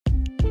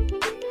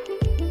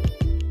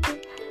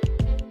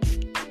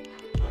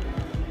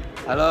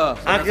Halo,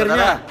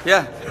 Akhirnya. saudara. Ya.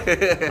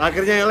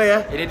 Akhirnya ya Le ya.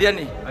 Ini dia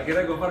nih.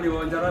 Akhirnya Gofar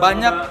diwawancara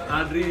Banyak sama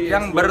Adri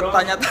yang Subono.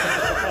 bertanya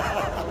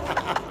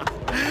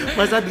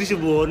Mas Adri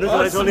Subono, Oh,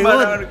 Soleh Solihun.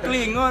 sembarangan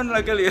Klingon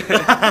lah kali ya.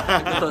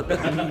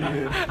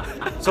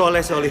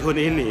 Soleh Solihun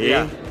ini,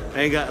 Iya.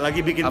 enggak lagi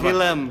bikin Apa?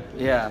 film.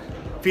 Iya.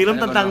 Film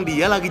Banyak tentang orang.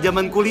 dia lagi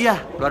zaman kuliah.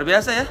 Luar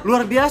biasa ya.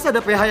 Luar biasa, ada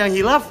PH yang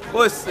hilaf.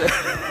 Bos.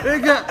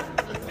 Enggak.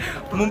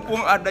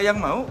 Mumpung ada yang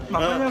mau,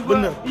 makanya gua.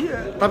 Bener. Iya.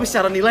 Tapi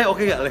secara nilai oke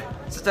gak Le?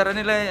 Secara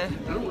nilai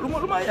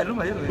lumayan.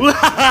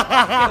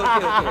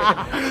 Oke.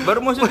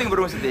 Baru mau syuting.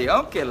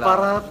 Oke lah.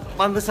 Para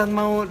pantesan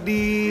mau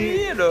di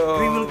Iya dong.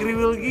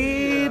 kriwil-kriwil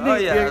gini. Oh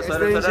iya, yang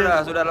saudara-saudara,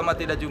 extension. sudah lama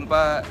tidak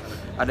jumpa.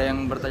 Ada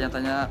yang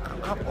bertanya-tanya,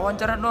 "Kak,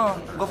 wawancara dong,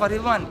 Gofar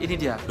Hilman." Ini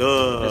dia.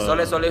 Tuh.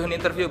 The Solehun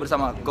interview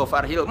bersama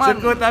Gofar Hilman.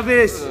 Sekut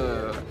habis.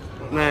 Eh,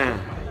 Nah,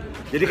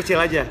 jadi kecil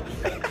aja.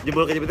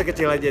 Jebol kejepitnya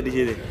kecil aja di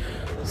sini.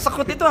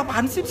 Sekut itu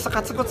apaan sih?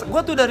 Sekat-sekut.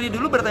 Gua tuh dari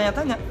dulu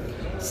bertanya-tanya.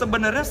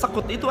 Sebenarnya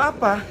sekut itu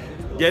apa?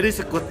 Jadi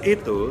sekut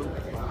itu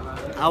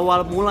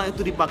awal mula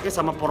itu dipakai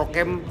sama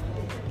Prokem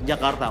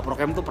Jakarta.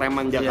 Prokem itu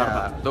preman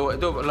Jakarta. Ya, tuh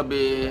itu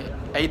lebih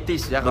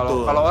 80s ya.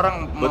 Kalau Betul. kalau orang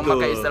Betul.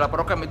 memakai istilah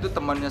prokem itu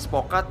temannya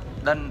Spokat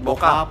dan Bokap.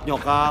 Bokap,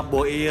 nyokap,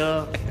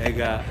 boil,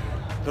 ega.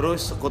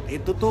 Terus sekut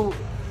itu tuh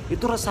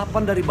itu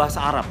resapan dari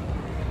bahasa Arab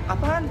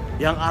Apaan?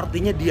 yang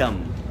artinya diam.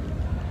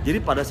 Jadi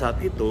pada saat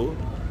itu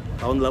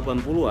tahun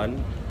 80-an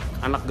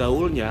anak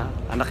gaulnya,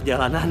 anak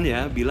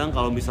jalanannya bilang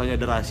kalau misalnya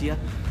ada rahasia,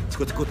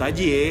 sekut-sekut aja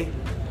ya.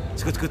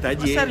 Sekut-sekut aja.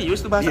 Oh, serius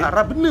tuh bahasa Iya,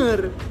 Arab?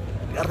 Bener.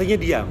 Artinya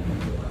diam.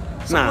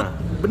 Nah,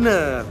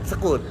 bener,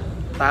 sekut.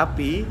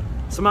 Tapi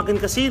semakin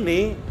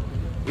kesini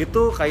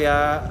itu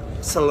kayak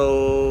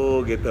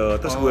slow gitu.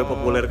 Terus gue Oh.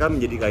 populerkan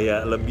menjadi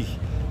kayak lebih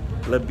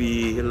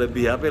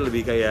apa ya,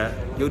 lebih kayak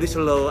yaudah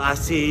slow,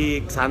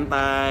 asik,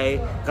 santai,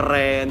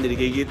 keren, jadi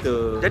kayak gitu.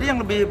 Jadi yang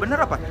lebih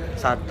benar apa?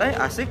 Santai,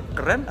 asik,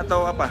 keren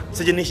atau apa?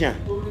 Sejenisnya.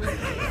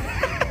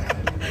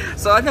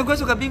 Soalnya gue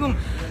suka bingung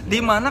di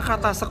mana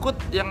kata sekut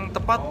yang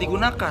tepat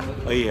digunakan.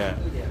 Oh iya.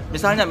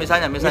 Misalnya.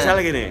 Misalnya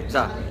gini.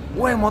 Misal.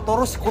 Weh,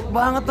 motor lu sekut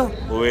banget tuh.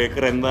 Weh,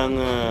 keren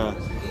banget.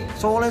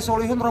 Soleh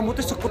Solihun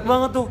rambutnya sekut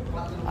banget tuh.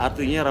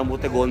 Artinya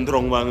rambutnya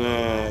gondrong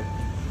banget.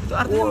 Itu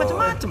artinya Wah.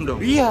 macam-macam dong.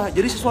 Iya,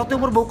 jadi sesuatu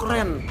yang berbau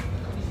keren.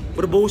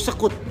 Berbau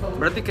sekut.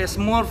 Berarti kayak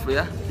Smurf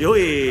ya.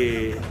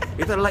 Yoi.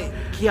 Itu adalah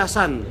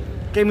kiasan.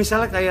 Kayak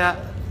misalnya kayak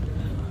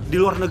di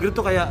luar negeri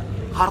tuh kayak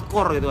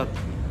hardcore gitu kan.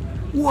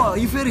 Wah,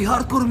 you very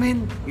hardcore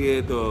man.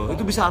 Gitu.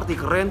 Itu bisa arti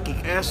keren,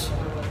 kick ass,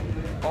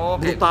 Oh,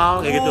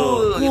 brutal kayak gitu.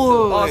 cool, Cool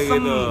kayak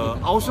Awesome. gitu.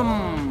 Awesome.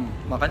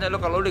 Makanya lo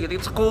kalau udah gitu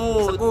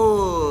sekut.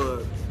 Sekut.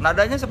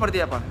 Nadanya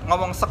seperti apa?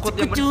 Ngomong sekut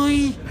yang Sekut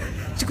cuy.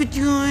 Sekut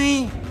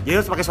cuy. Jadi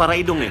harus pakai suara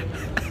hidung ya.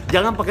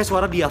 Jangan pakai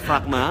suara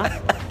diafragma,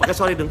 pakai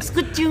suara hidung.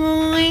 Sekut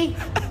cuy.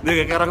 Udah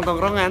kayak orang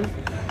tongkrongan.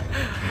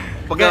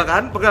 Pegal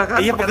kan?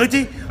 Iya pegel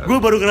cuy. Gue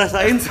baru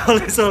ngerasain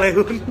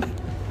Solehun.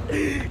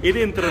 Ini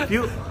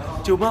interview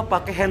cuma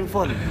pakai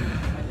handphone.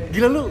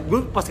 Gila lu, gue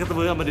pas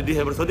ketemu sama Deddy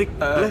Hypersonic,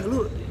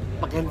 lu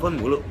pakai handphone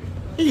mulu.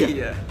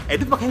 Iya.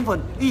 Edit pakai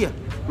handphone. Iya.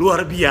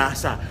 Luar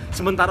biasa.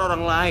 Sementara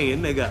orang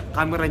lain,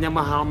 kameranya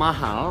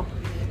mahal-mahal,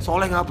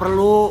 Soleh nggak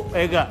perlu,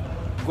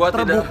 Gua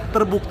tidak.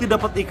 Terbukti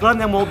dapat iklan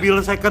yang mobil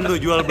second tuh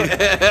jual beli.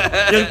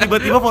 Yang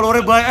tiba-tiba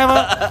followernya banyak,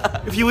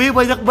 view-nya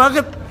banyak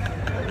banget.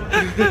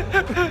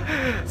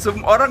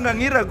 Orang nggak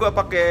ngira gue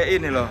pakai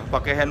ini loh,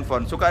 pakai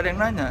handphone. Suka ada yang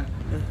nanya.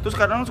 Terus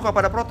kadang suka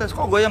pada protes,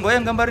 kok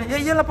goyang-goyang gambarnya? Ya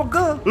iyalah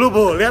pegel. Lu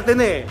Bu, lihat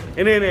ini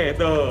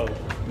tuh.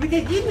 Ini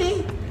kayak gini.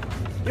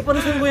 Ya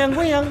panusan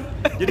goyang-goyang.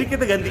 Jadi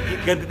kita ganti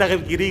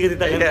tangan kiri, ganti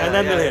tangan Iya,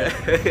 kanan iya, ya.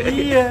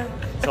 Iya.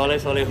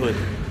 Solehun.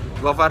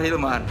 Gofar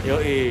Hilman.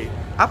 Yoi.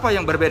 Apa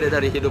yang berbeda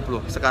dari hidup lu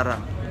sekarang?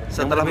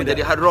 Setelah berbeda?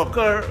 menjadi hard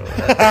rocker.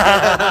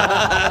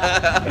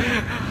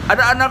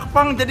 Ada anak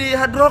punk jadi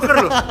hard rocker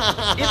loh.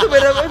 Itu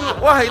beda banget.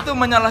 Wah, itu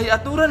menyalahi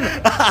aturan.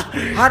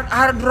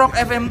 Hard rock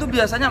FM tuh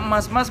biasanya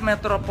emas-emas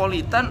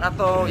metropolitan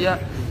atau ya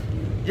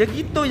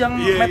gitu yang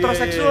Iya,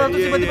 metroseksual iya,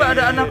 terus iya, tiba-tiba iya,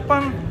 ada iya. anak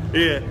punk.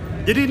 Iya.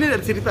 Jadi ini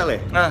dari cerita Le.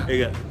 Nah.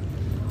 Iya.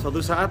 Suatu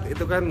saat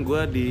itu kan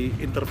gue di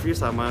interview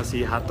sama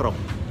si Hard Rock.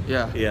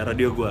 Ya. Iya,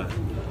 radio gue.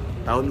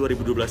 Tahun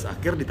 2012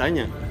 akhir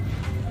ditanya.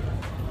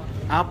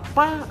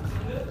 Apa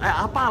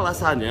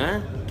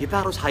alasannya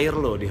kita harus hire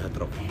lo di Hard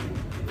Rock?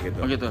 Gitu.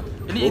 Oh gitu.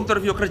 Ini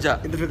interview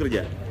kerja. Interview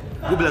kerja.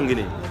 Gue bilang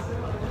gini.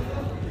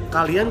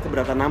 Kalian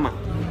keberatan nama?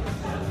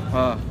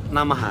 Oh.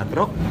 Nama Hard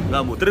Rock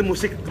nggak muterin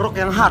musik rock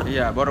yang hard.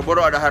 Iya,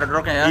 boro-boro ada hard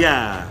rocknya ya. Iya.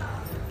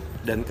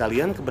 Dan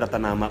kalian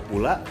keberatan nama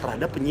pula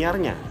terhadap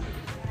penyiarnya.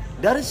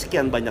 Dari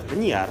sekian banyak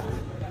penyiar,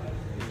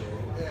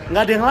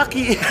 nggak ada yang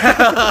laki.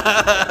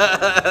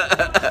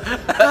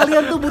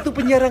 Kalian tuh butuh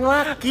penyiar yang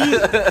laki.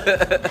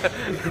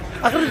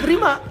 Akan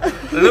diterima.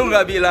 Lu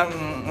nggak bilang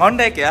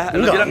ngondek ya?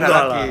 Lu bilang nggak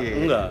laki.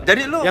 Enggak.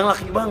 Jadi lu yang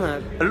laki banget.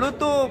 Lu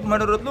tuh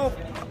menurut lu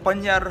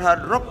penyiar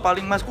hard rock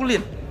paling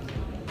maskulin?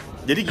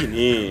 Jadi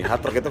gini, hard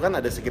rock itu kan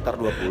ada sekitar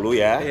 20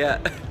 ya. Iya.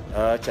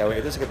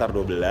 Cewek itu sekitar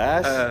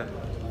 12.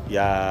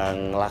 Yang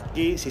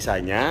laki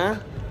sisanya,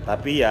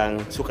 tapi yang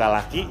suka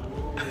laki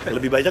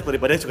lebih banyak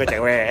daripada yang suka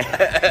cewek.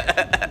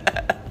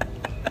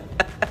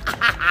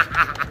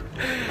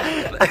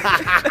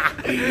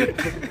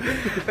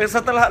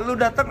 Setelah lu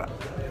datang,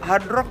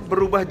 hard rock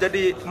berubah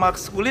jadi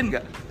maskulin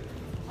nggak?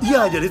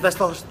 Iya, jadi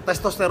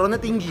testosteronnya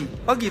tinggi.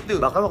 Oh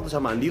gitu. Bahkan waktu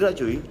sama Andira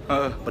cuy,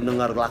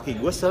 pendengar laki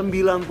gue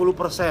 90%.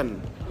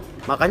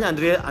 Makanya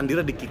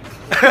Andira di-kick.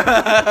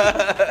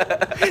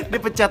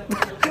 Dipecat.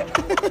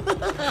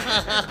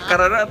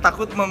 Karena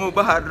takut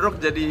mengubah hard rock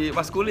jadi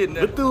maskulin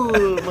ya?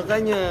 Betul,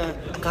 makanya.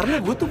 Karena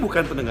gue tuh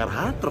bukan pendengar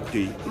hard rock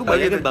cuy. Lu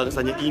bayangin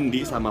bangsanya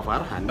Indi sama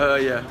Farhan.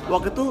 Iya.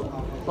 Waktu itu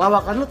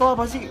lawakan lu tau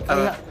apa sih?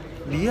 Kayak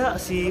dia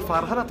si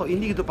Farhan atau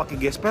Indi gitu pakai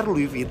gesper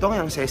Louis Vuitton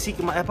yang sesi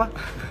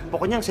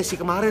pokoknya yang sesi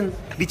kemarin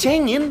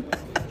dicengin.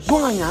 Gue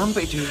nggak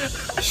nyampe cuy.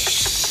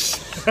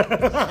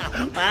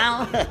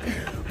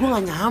 Gue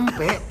nggak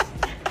nyampe.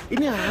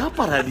 Ini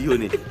apa radio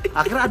nih?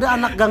 Akhirnya ada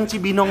anak gang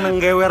Cibinong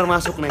nenggewer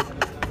masuk nih.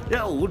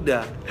 Ya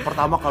udah,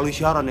 pertama kali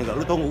siaran ya,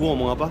 lu tau gue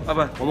ngomong apa?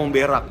 Apa? Ngomong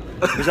berak.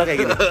 Bisa kayak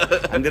gini.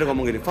 Andira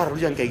ngomong gini, "Far, lu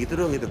jangan kayak gitu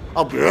dong," gitu.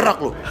 "Ah,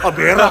 berak lu. Ah,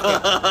 berak ya.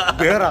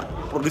 Berak."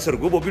 Produser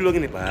gue Bobby bilang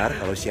gini, "Par,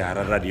 kalau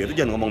siaran radio tuh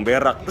jangan ngomong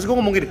berak." Terus gue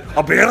ngomong gini,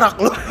 "Ah, berak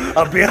lu.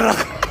 Ah, berak."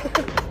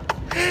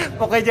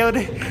 Pokoknya jauh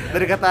deh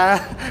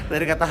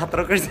dari kata hard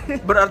rockers.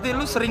 Berarti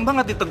lu sering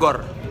banget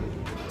ditegor?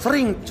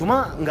 Sering,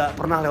 cuma nggak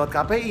pernah lewat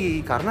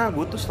KPI karena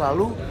gue tuh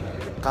selalu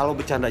kalau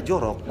bercanda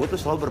jorok, gue tuh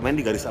selalu bermain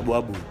di garis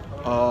abu-abu.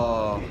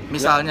 Oh,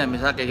 misalnya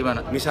kayak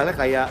gimana? Misalnya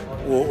kayak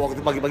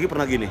waktu pagi-pagi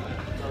pernah gini,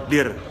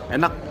 "Dir,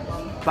 enak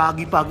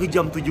pagi-pagi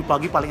jam 7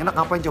 pagi paling enak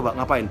ngapain coba?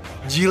 Ngapain?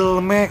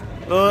 Jilmek."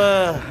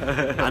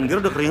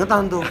 Anjir udah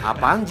keringetan tuh.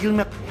 Apaan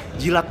jilmek?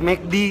 Jilat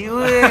McD.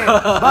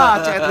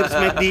 Baca Adlibs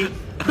McD.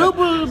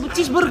 Double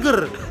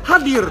cheeseburger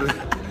hadir.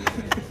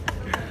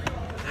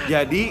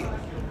 Jadi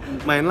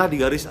mainlah di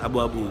garis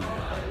abu-abu.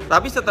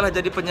 Tapi setelah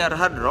jadi penyiar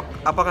hard rock,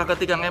 apakah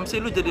ketika MC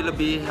lu jadi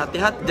lebih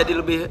hati-hati, jadi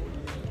lebih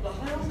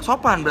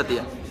sopan berarti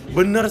ya?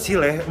 Bener sih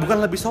Leh,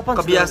 bukan lebih sopan.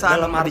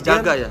 Kebiasaan dalam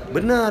artian, dijaga ya?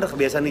 Bener,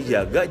 kebiasaan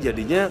dijaga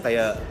jadinya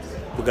kayak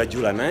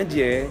begajulan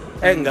aja.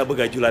 Nggak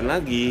begajulan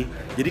lagi.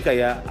 Jadi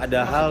kayak ada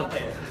hal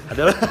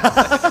adalah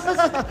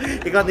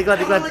iklan.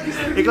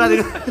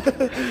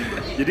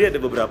 Jadi ada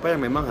beberapa yang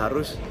memang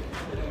harus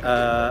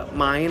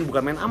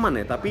bukan main aman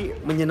ya, tapi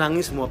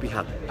menyenangi semua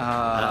pihak.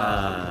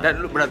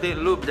 Dan berarti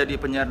lu jadi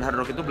penyiar hard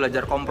rock itu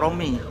belajar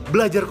kompromi.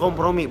 Belajar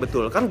kompromi,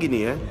 betul. Kan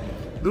gini ya,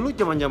 dulu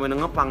zaman-zaman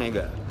ngepang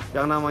ya gak?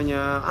 Yang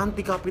namanya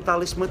anti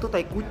kapitalisme itu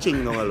tai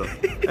kucing tau gak lo?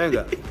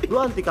 Enggak? Lu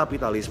anti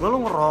kapitalisme,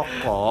 lu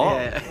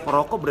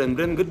ngerokok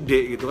brand-brand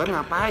gede gitu kan,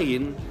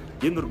 ngapain?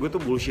 Jadi menurut gue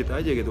tuh bullshit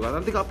aja gitu kan.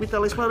 Anti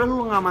kapitalisme adalah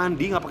lu nggak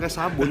mandi, nggak pakai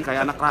sabun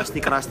kayak anak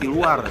keras di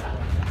luar.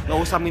 Nggak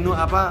usah minum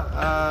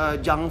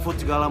junk food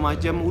segala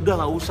macam, udah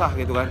nggak usah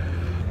gitu kan.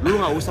 Lu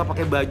nggak usah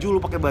pakai baju, lu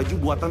pakai baju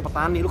buatan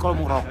petani. Lu kalau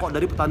mau ngerokok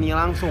dari petaninya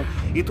langsung,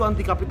 itu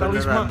anti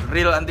kapitalisme.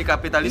 Real anti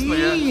kapitalisme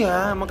ya. Iya,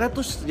 makanya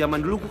tuh zaman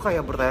dulu gua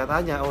kayak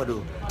bertanya-tanya,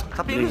 waduh.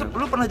 Tapi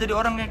lu pernah jadi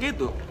orang kayak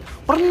gitu?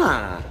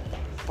 Pernah.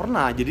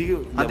 Jadi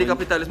anti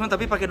kapitalisme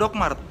tapi pakai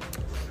Dogmart.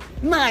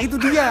 Nah itu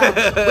dia,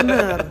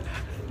 bener.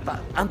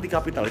 Anti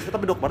kapitalisme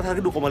tapi Dogmart harga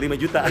 2,5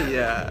 juta.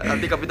 Iya,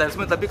 anti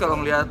kapitalisme tapi kalau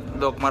ngelihat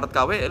Dogmart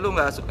KW lu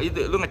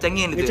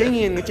ngecengin gitu.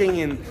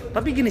 Ngecengin.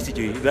 Tapi gini sih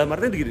cuy, dalam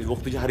artinya gini,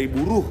 waktu hari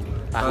buruh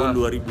tahun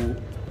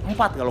 2004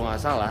 kalau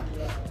nggak salah,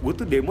 gue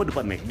tuh demo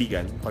depan McD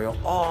kan, kayak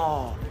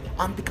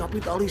anti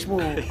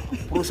kapitalisme,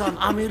 perusahaan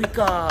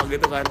Amerika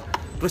gitu kan.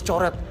 Terus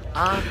coret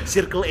A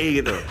circle E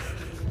gitu.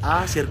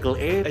 A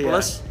circle E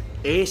plus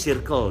E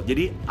circle,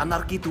 jadi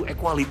anarchy to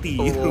equality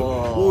gitu.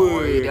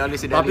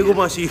 Idealis. Tapi gue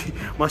masih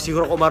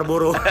ngerokok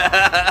Marlboro.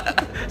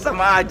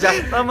 sama aja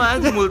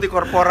multi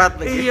korporat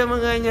lagi. Iya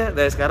makanya.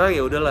 Dari sekarang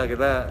ya udahlah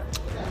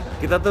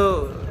kita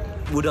tuh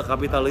budak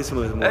kapitalisme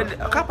semua.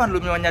 Kapan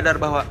lu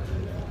menyadar bahwa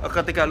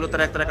ketika lu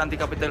teriak-teriak anti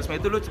kapitalisme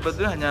itu lu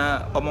sebetulnya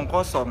hanya omong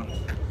kosong?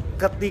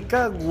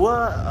 Ketika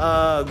gua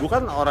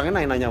kan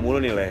orangnya nanya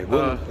mulu nih Leh,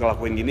 gua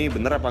ngelakuin gini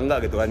bener apa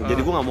enggak gitu kan. Jadi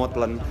gua nggak mau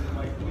telan.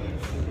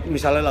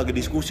 Misalnya lagi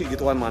diskusi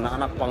gitu kan, mana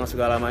anak pang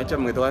segala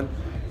macam gitu kan,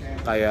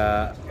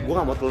 kayak gue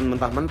nggak mau telan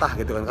mentah-mentah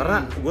gitu kan, karena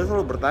gue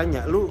selalu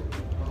bertanya, lu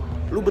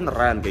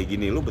beneran kayak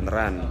gini, lu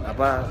beneran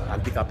apa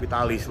anti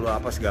kapitalis, lu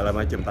apa segala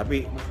macam,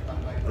 tapi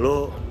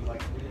lu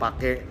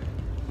pakai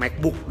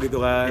MacBook gitu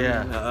kan.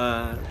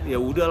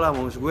 Ya udahlah,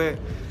 maksud gue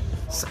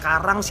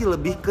sekarang sih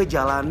lebih ke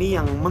jalani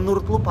yang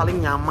menurut lu paling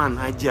nyaman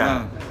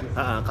aja.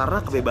 Karena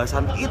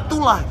kebebasan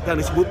itulah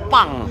yang disebut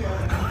pang.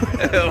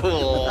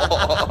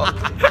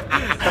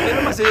 Tapi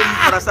lu masih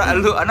merasa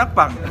lu anak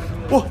pang?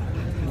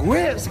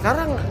 Gue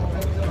sekarang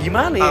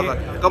gimana ya?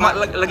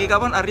 Lagi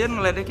kapan Aryan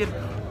ngeledekin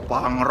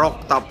pang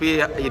rock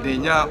tapi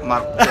ininya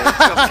Mark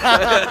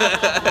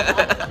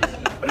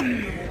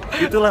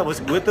Itulah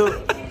bos, gue tuh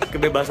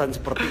kebebasan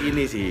seperti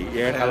ini sih.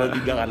 Ya kalau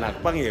dibilang anak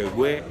pang ya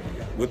gue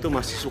tuh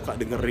masih suka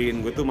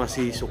dengerin, gue tuh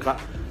masih suka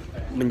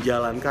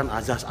menjalankan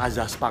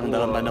azas-azas pang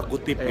dalam tanda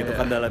kutip gitu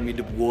kan dalam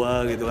hidup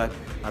gua gitu kan.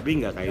 Tapi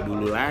nggak kayak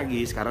dulu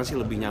lagi, sekarang sih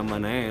lebih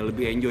nyaman aja,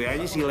 lebih enjoy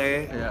aja sih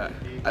Le.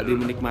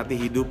 lebih menikmati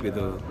hidup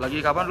gitu. Lagi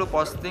kapan lu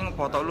posting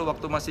foto lu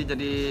waktu masih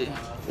jadi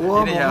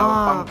Wah, ini ya,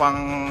 mohon.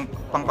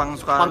 pang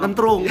suka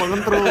Pangentrung.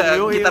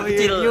 gitar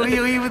kecil.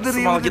 Yoi, bener.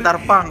 Semua gitar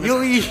pang.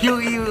 Yoi,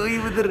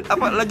 bener.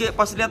 Apa lagi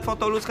pas lihat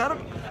foto lu sekarang?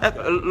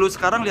 Lu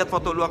sekarang lihat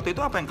foto lu waktu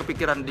itu apa yang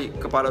kepikiran di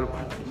kepala lu?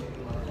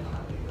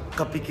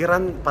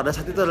 Kepikiran pada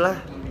saat itu adalah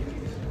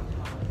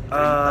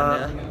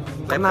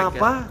Lepek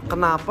ya?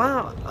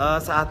 kenapa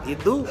saat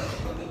itu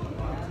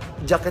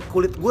jaket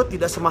kulit gue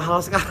tidak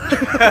semahal sekarang.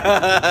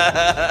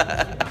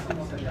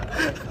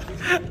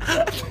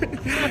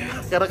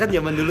 Karena kan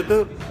zaman dulu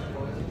tuh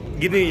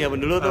gini, zaman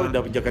dulu tuh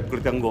dapet jaket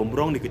kulit yang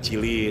gombrong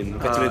dikecilin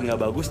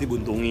nggak bagus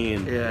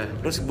dibuntungin, Iya.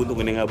 terus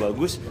buntunginnya nggak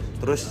bagus,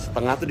 terus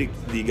setengah tuh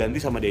diganti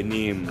sama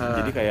denim,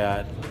 jadi kayak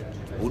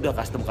udah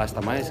custom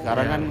aja.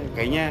 Sekarang kan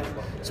kayaknya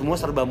semua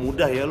serba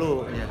mudah ya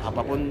lo,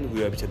 apapun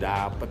gue bisa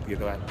dapet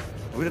gitu kan.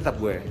 Tapi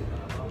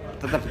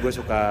tetap gue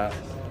suka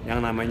yang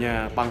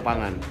namanya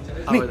pang-pangan.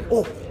 Nih,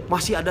 Apa?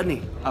 masih ada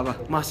nih. Apa?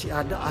 Masih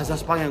ada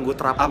azas pang yang gue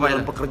terapkan Apa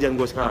dalam itu? pekerjaan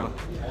gue sekarang.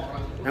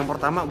 Yang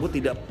pertama, gue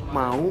tidak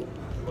mau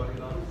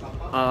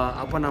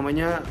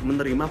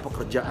menerima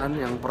pekerjaan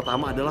yang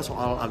pertama adalah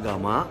soal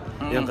agama,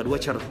 yang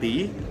kedua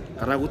charity,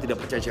 karena gue tidak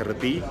percaya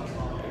charity.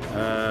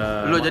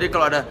 Lu jadi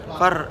kalau ada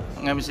Far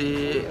nge-MC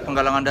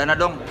penggalangan dana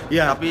dong.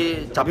 Iya,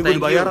 Tapi gue thank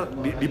dibayar,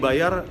 you.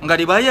 dibayar. Nggak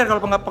dibayar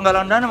kalau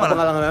penggalangan dana malah.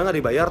 Penggalangan dana nggak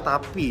dibayar,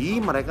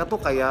 tapi mereka tuh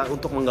kayak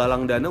untuk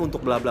menggalang dana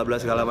untuk bla bla bla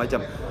segala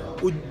macam.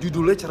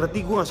 Judulnya charity,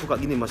 gue nggak suka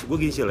gini, maksud gue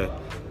gini sih ya.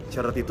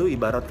 Charity itu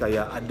ibarat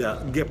kayak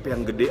ada gap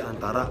yang gede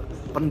antara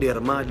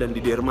penderma dan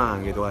diderma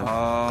gitu kan.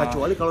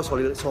 Kecuali kalau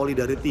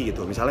solidarity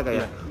gitu, misalnya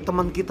kayak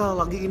teman kita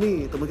lagi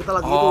ini, teman kita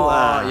lagi itu,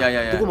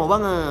 iya. itu gue mau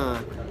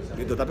banget.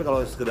 Gitu. Tapi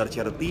kalau sekedar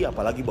charity,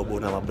 apalagi bawa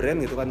nama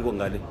brand gitu kan, gue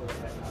nggak deh.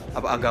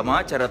 Apa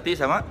agama, charity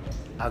sama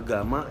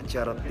Agama,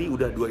 charity,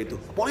 udah dua itu.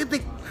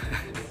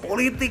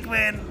 Politik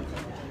men.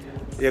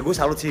 Ya gue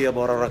salut sih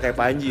sama orang-orang kayak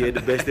Panji ya,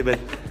 the best.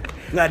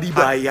 Nggak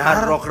dibayar.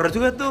 hard rocker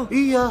juga tuh.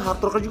 Iya,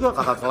 hard rocker juga,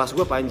 kakak kelas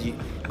gue Panji.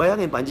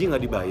 Bayangin Panji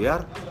nggak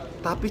dibayar,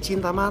 tapi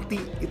cinta mati.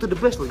 Itu the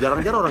best loh,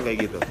 jarang-jarang orang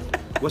kayak gitu.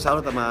 Gue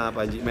salut sama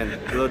Panji,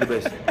 men, lo the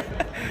best.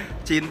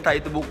 Cinta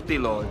itu bukti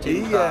loh,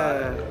 cinta. Iya,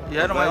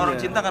 Ya namanya makanya. orang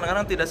cinta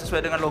kadang-kadang tidak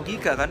sesuai dengan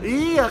logika kan.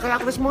 Iya,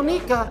 kayak Agnes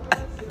Monica.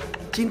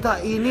 Cinta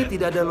ini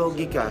tidak ada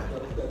logika.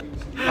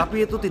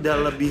 Tapi itu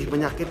tidak lebih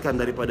menyakitkan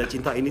daripada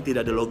cinta ini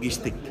tidak ada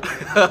logistik.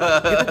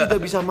 Kita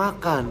tidak bisa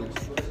makan.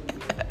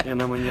 Yang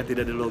namanya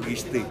tidak ada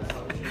logistik.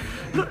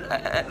 Lu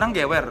nang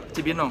Gewer,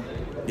 Cibinong.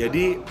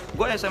 Jadi,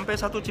 Gue SMP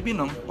 1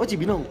 Cibinong. oh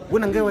Cibinong, gue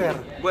nanggewer.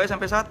 Gue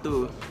SMP 1.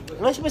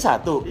 Lo SMP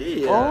 1?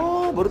 Iya.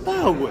 Oh, baru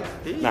tahu gue.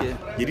 Iya. Nah,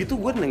 jadi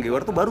tuh gue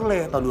nanggewer tuh baru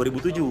tahun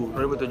 2007.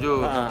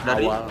 2007. Nah,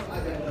 Dari awal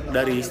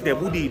dari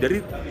Setiabudi,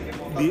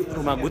 di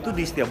rumah gue tuh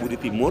di Setiabudi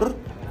Timur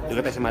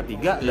dekat SMA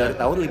 3 dari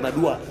tahun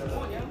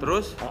 52.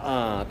 terus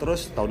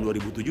Terus tahun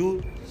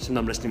 2007,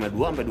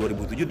 1952 sampai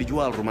 2007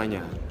 dijual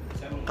rumahnya.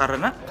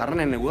 karena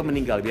Karena nenek gue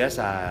meninggal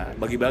biasa,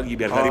 bagi-bagi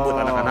biar gak ribut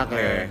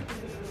anak-anaknya.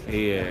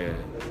 Iya.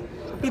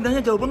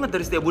 pindahnya jauh banget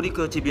dari Setiabudi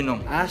ke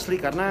Cibinong. Asli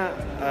karena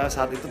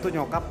saat itu tuh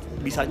nyokap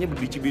bisanya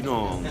di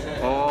Cibinong.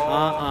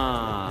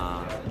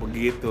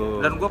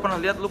 Begitu. Dan gue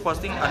pernah lihat lu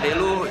posting adek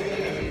lu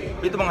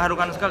itu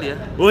mengharukan sekali ya.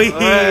 Wih,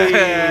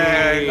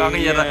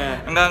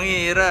 Nggak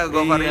ngira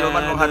gue Farilman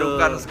Iya,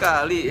 mengharukan aduh.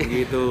 sekali.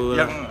 Gitu.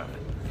 Yang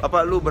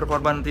apa lu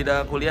berkorban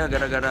tidak kuliah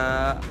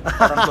gara-gara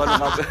orang tua lu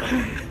mager.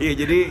 Iya,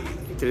 jadi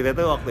cerita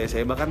tuh waktu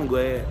SMA kan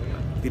gue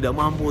tidak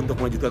mampu untuk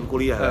melanjutkan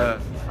kuliah kan.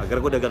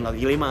 Akhirnya gue dagang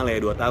kaki lima lah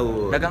 2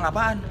 tahun. Dagang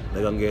apaan?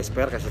 Dagang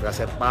gesper,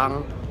 kaset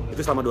pang,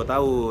 itu selama 2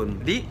 tahun.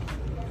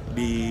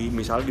 Di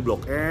misalnya di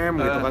Blok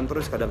M gitu kan,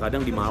 terus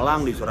kadang-kadang di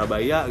Malang, di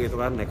Surabaya gitu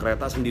kan, naik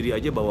kereta sendiri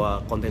aja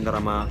bawa kontainer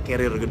sama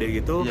carrier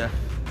gede gitu. Iya.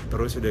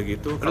 Terus udah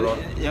gitu Kalau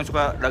kalau yang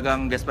suka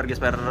dagang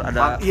gesper-gesper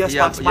ada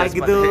spike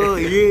gitu.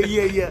 spike.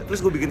 Iya.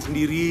 Terus gue bikin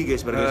sendiri,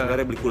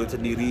 gespernya beli kulit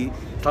sendiri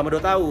selama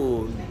 2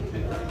 tahun.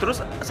 Terus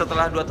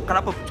setelah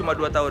kenapa cuma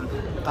 2 tahun?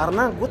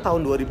 Karena gue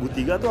tahun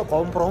 2003 tuh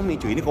kompromi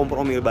cuy, ini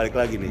kompromi balik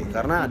lagi nih.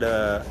 Karena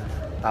ada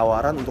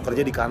tawaran untuk kerja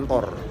di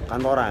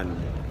kantoran.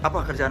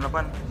 Apa kerjaan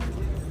apaan?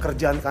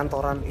 Kerjaan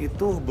kantoran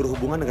itu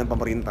berhubungan dengan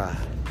pemerintah.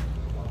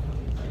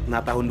 Nah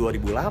tahun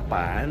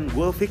 2008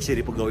 gue fix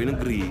jadi pegawai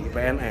negeri,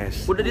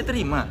 PNS. Udah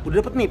diterima?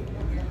 Udah dapet NIP.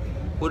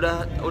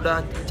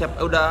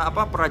 Udah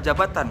apa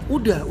prajabatan?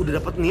 Udah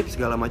dapet NIP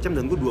segala macam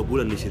dan gue 2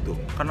 bulan di situ.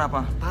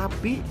 Kenapa?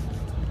 Tapi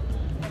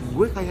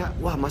gue kayak,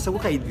 wah masa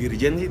gue kayak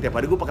dirjen sih, tiap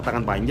hari gue pakai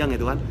tangan panjang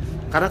gitu kan.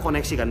 Karena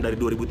koneksi kan dari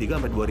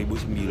 2003 sampai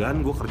 2009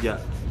 gue kerja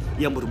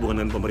yang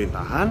berhubungan dengan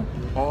pemerintahan.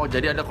 Oh,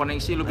 jadi ada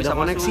koneksi, lu bisa Ada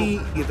koneksi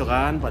masuk. gitu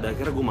kan. Pada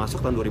akhirnya gue masuk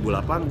tahun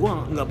 2008, gue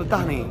nggak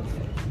betah nih.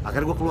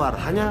 Akhirnya gue keluar,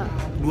 hanya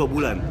 2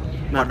 bulan.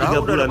 Nah, Padahal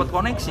 3 udah bulan dapat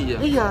koneksi ya.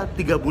 Iya,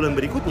 3 bulan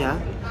berikutnya,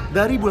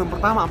 dari bulan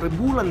pertama sampai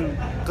bulan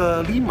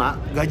ke-5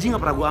 gaji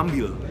nggak pernah gue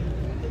ambil.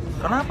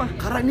 Kenapa?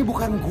 Karena ini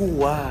bukan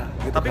gua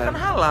gitu. Tapi kan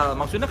halal,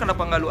 maksudnya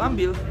kenapa nggak lu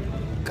ambil?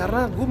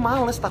 Karena gue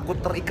males, takut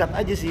terikat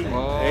aja sih.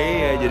 Oh.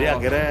 Iya, jadi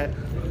akhirnya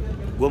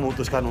gue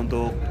memutuskan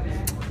untuk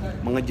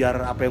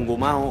mengejar apa yang gue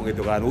mau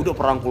gitu kan. Udah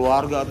perang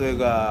keluarga tuh ya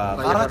ga.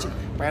 Karena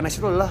PNS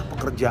itu adalah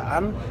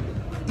pekerjaan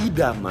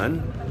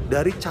idaman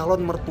dari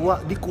calon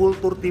mertua di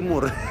kultur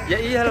timur. Ya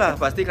iyalah,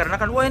 pasti karena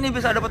kan wah ini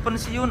bisa dapat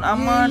pensiun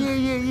aman.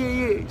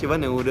 Iya.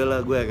 Cuman ya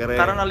udahlah gue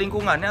akhirnya. Karena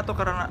lingkungannya atau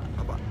karena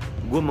apa?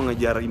 Gue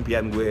mengejar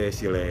impian gue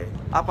Sile.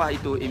 Apa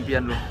itu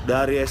impian lu?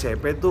 Dari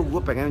SMP tuh gue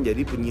pengen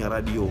jadi penyiar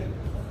radio.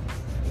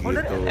 Oh,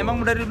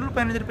 emang dari dulu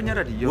pengen jadi penyiar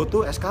radio? Gue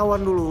tuh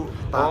SK1 dulu.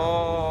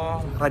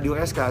 Radio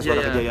SK,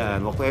 Suara Kejayaan.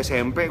 Waktu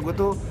SMP gue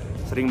tuh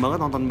sering banget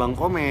nonton Bang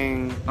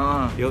Komeng.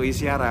 Yoi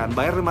siaran,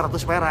 bayar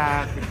 500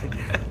 perak.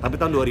 Tapi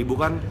tahun 2000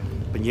 kan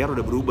penyiar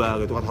udah berubah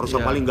gitu kan, harus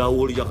yang paling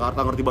gaul di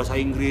Jakarta, ngerti bahasa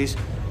Inggris,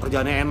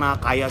 kerjaannya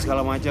enak, kaya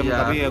segala macam.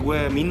 Tapi ya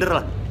gue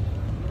minder lah.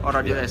 Oh,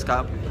 Radio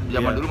SK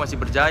zaman dulu masih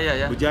berjaya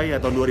ya?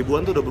 Berjaya, tahun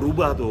 2000-an tuh udah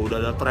berubah tuh, udah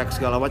ada track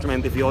segala macam,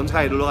 MTV On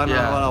Sky dulu kan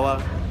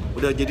awal-awal.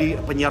 Udah jadi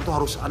penyiar tuh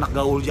harus anak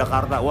gaul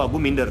Jakarta, wah gue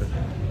minder.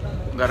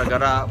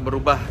 Gara-gara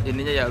berubah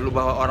ininya ya, lu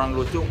bawa orang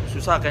lucu,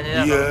 susah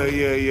kayaknya ya?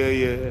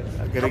 Iya.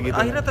 Akhirnya gitu.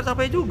 Akhirnya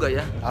tercapai juga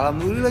ya?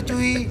 Alhamdulillah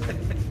cuy.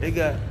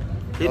 Ega,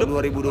 tahun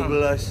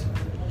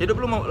 2012. Hidup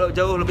lu mau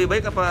jauh lebih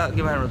baik apa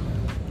gimana lu?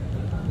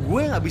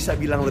 Gue nggak bisa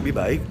bilang lebih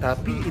baik,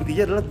 tapi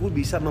intinya adalah gue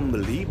bisa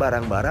membeli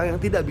barang-barang yang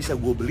tidak bisa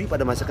gue beli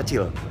pada masa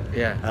kecil.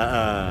 Iya.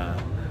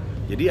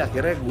 Jadi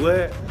akhirnya gue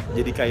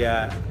jadi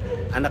kayak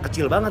anak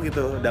kecil banget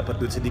gitu, dapat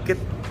duit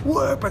sedikit,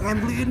 wah pengen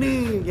beli ini,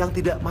 yang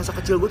tidak masa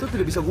kecil gue tuh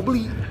tidak bisa gue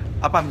beli.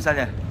 Apa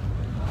misalnya?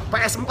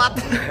 PS4.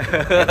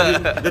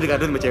 Itu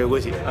dikaduin sama cewek gue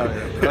sih.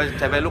 Oh,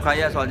 cewek lu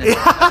kaya soalnya.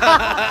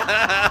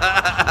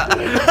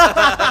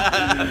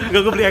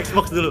 Enggak, gue beli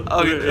Xbox dulu.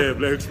 Oh gitu.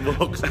 Beli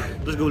Xbox.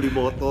 Terus gue beli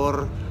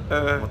motor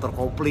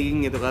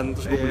kopling gitu kan.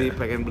 Terus gue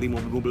pengen beli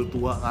mobil-mobil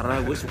tua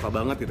karena gue suka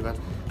banget gitu kan.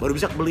 Baru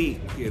bisa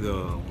beli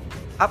gitu.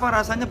 Apa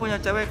rasanya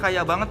punya cewek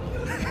kaya banget?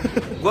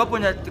 Gua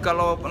punya,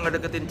 kalau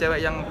ngedeketin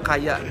cewek yang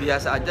kaya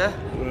biasa aja,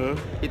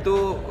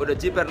 itu udah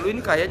jiper. Lu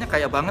ini kayaknya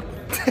kaya banget.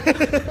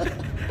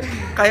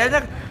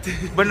 Kayaknya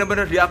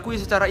bener-bener diakui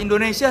secara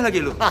Indonesia lagi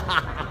lu.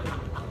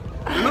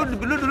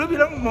 Lu dulu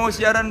bilang mau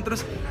siaran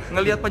terus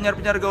ngelihat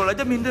penyiar-penyiar gaul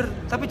aja minder,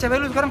 tapi cewek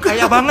lu sekarang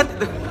kaya banget.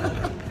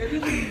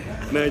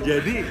 Nah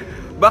jadi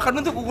bahkan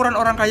untuk ukuran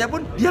orang kaya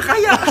pun dia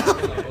kaya.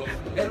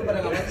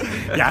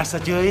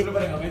 Biasa cuy.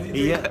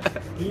 Iya,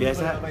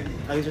 biasa.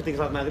 Lagi syuting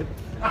sholat maghrib.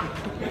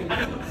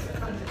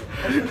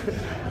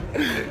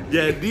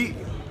 Jadi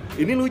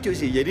ini lucu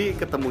sih. Jadi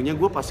ketemunya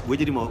gue pas gue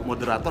jadi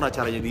moderator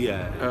acaranya dia.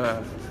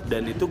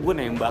 Dan itu gue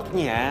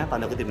nembaknya,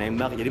 tanda kutip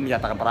nembak, jadi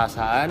menyatakan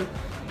perasaan.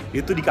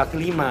 Itu di kaki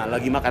 5,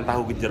 lagi makan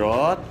tahu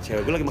gejrot,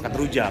 cewek gue lagi makan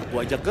rujak.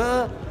 Gue ajak ke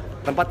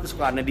tempat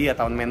kesukaannya dia,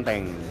 Taman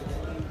Menteng.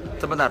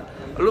 Sebentar,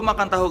 lu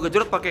makan tahu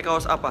gejrot pakai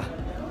kaos apa?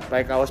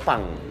 Pakai kaos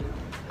pang.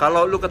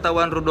 Kalau lu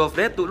ketahuan Rudolf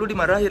Detu, lu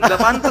dimarahin. Gak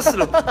pantes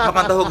lu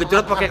makan tahu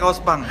gejrot pakai kaos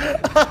pang.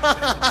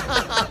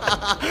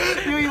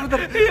 Iya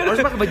bener. Harus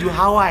pakai baju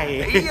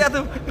Hawaii. Iya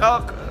tuh. Kalau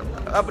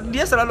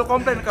dia selalu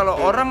komplain kalau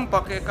orang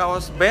pakai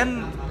kaos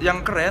band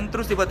yang keren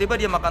terus tiba-tiba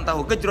dia makan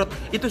tahu gejrot,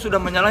 itu sudah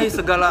menyalahi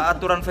segala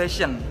aturan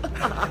fashion.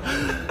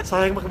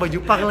 Sayang pakai baju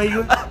pang lagi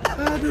gue.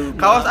 Aduh.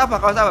 Kaos apa?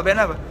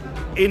 Band apa?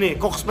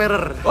 Ini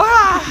Coxsparer.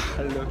 Wah.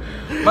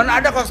 Mana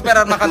ada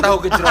Coxsparer makan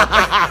tahu gejrot?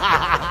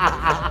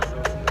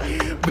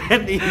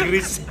 Band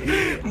Inggris.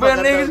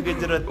 Band Inggris.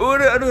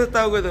 Udah, aduh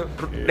tahu gue tuh.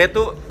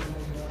 Detu.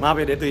 Maaf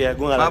ya Detu ya,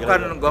 gue nggak lagi.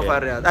 Maafkan gue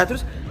Faryat.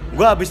 Terus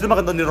gue abis itu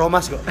makan Tony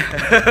Romas kok.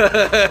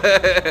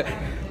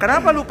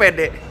 Kenapa lu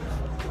pede?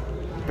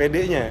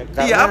 Pedenya?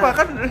 Iya apa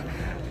kan?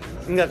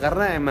 Enggak,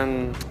 karena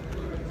emang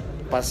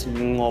pas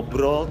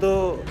ngobrol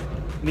tuh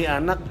nih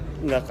anak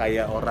nggak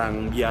kayak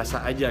orang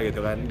biasa aja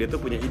gitu kan. Dia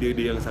tuh punya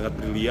ide-ide yang sangat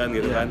brilian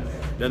gitu kan.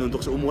 Dan untuk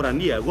seumuran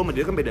dia, gue sama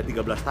dia kan beda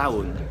 13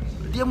 tahun.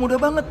 Dia muda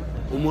banget.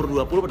 Umur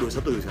 20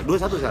 atau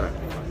 21 sekarang.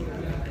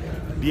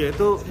 Dia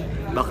itu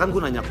bahkan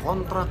gue nanya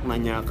kontrak,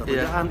 nanya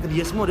kerjaan ke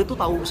dia semua, dia tuh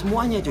tahu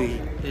semuanya cuy.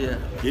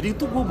 Iya. Jadi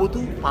itu gue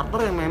butuh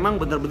partner yang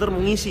memang benar-benar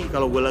mengisi.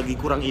 Kalau gue lagi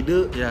kurang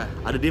ide,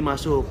 ada dia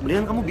masuk.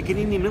 Mendingan kamu bikin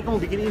ini, mendingan kamu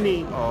bikin ini.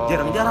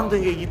 Jarang-jarang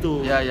tuh yang kayak gitu.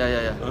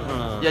 Iya.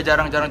 Ya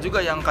jarang-jarang juga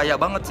yang kaya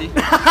banget sih.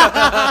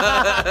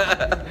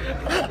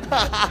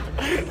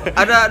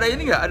 ada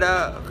ini nggak? Ada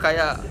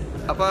kayak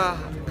apa?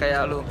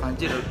 Kayak lu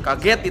anjir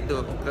kaget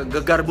itu,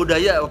 gegar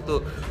budaya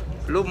waktu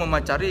lu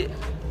memacari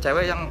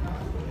cewek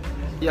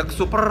yang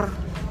super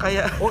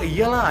kayak. Oh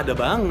iyalah, ada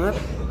banget.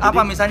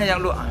 Apa misalnya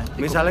yang lu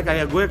misalnya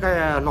kayak gue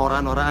kayak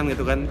Nora-noraan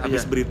gitu kan,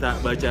 habis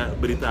baca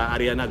berita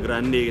Ariana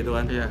Grande gitu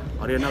kan.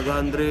 Ariana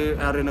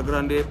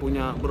Grande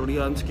punya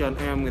berlian sekian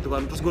M gitu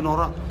kan. Terus gue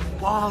Nora,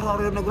 wah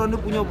Ariana Grande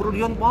punya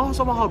berlian, wah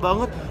sama mahal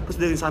banget. Terus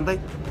dari santai,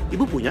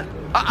 ibu punya?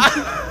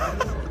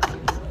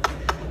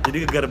 Jadi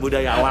gegar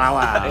budaya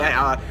awal-awal.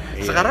 Awal.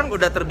 Sekarang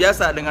udah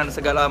terbiasa dengan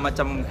segala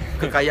macam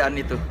kekayaan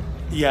itu.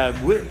 Iya,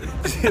 gue.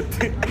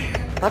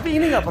 Tapi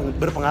ini nggak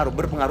berpengaruh.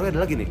 Berpengaruhnya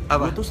adalah gini.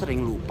 Gue tuh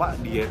sering lupa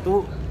dia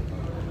tuh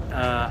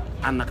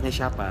anaknya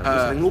siapa.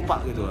 Gue sering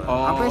lupa gitu.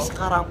 Sampai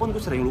sekarang pun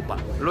gue sering lupa.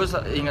 Lu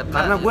inget?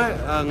 Karena gue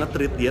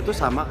nge-treat dia tuh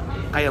sama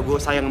kayak gue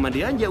sayang sama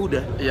dia aja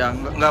udah. Iya,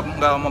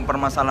 nggak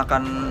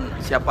mempermasalahkan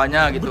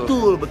siapanya gitu.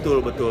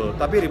 Betul.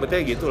 Tapi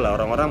ribetnya gitu lah.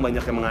 Orang-orang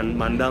banyak yang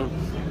mandang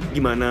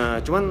gimana.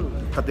 Cuman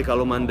ketika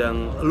lu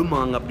mandang, lu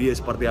menganggap dia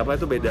seperti apa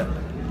itu beda.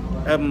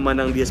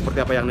 memandang dia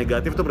seperti apa yang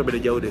negatif itu berbeda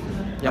jauh deh.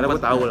 Karena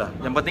gue tahu lah.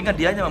 Yang penting kan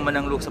dianya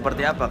memandang lu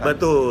seperti apa kan.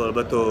 Betul,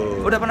 betul.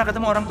 Udah pernah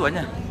ketemu orang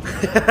tuanya?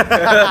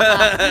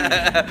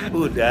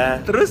 Udah.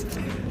 Terus?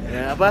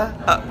 Ya apa?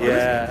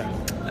 Ya.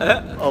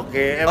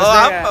 Oke. Oh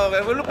apa?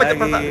 Lu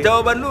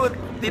jawaban lu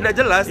tidak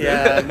jelas.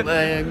 Ya,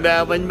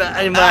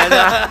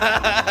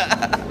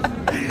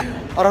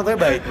 orang tuanya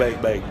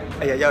baik.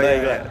 Iya.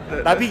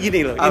 Tapi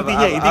gini loh,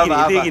 intinya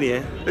gini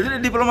ya. Itu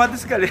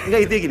diplomatis sekali.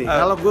 Enggak, intinya gini,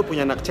 kalau gue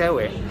punya anak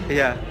cewek,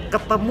 iya,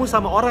 ketemu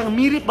sama orang yang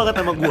mirip banget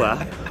sama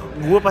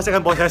gue pasti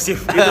akan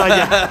posesif, itu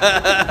aja.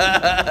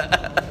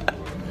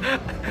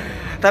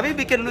 Tapi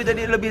bikin lu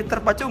jadi lebih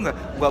terpacu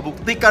nggak? Gua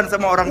buktikan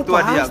sama orang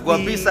tua dia,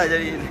 gua bisa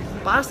jadi ini.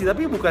 Pasti,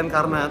 tapi bukan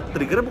karena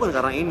trigger, bukan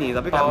karena ini,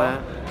 tapi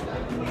karena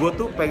gue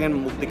tuh pengen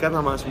membuktikan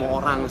sama semua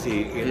orang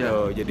sih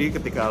gitu. Jadi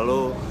ketika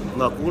lo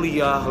nggak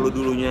kuliah, lo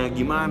dulunya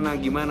gimana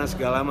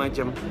segala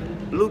macam,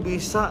 lo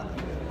bisa,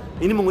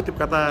 ini mengutip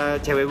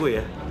kata cewek gue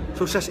ya,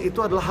 sukses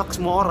itu adalah hak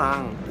semua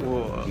orang.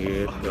 Wow,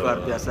 gitu.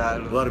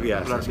 Luar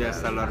biasa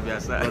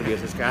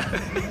sekali.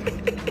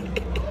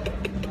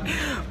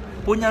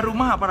 Punya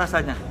rumah apa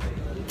rasanya?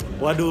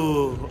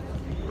 Waduh,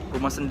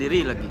 Rumah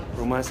sendiri lagi.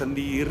 rumah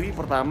sendiri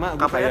pertama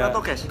gue KPR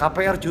atau cash?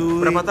 KPR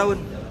cuy. Berapa tahun?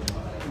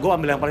 Gue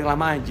ambil yang paling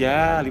lama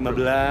aja,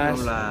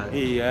 15.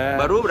 Iya.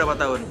 Baru berapa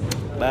tahun?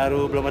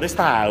 Baru belum ada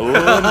setahun.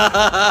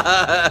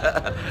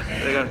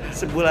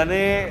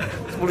 Sebulannya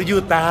 10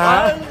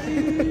 juta.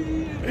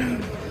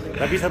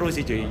 Tapi seru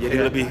sih cuy, jadi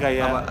lebih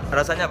kayak apa?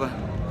 Rasanya apa?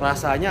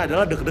 Rasanya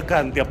adalah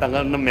deg-degan tiap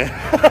tanggal 6 ya.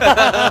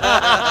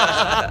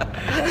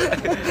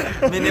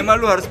 Minimal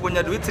lu harus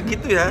punya duit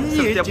segitu ya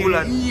setiap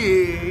bulan.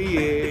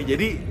 Iya.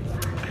 Jadi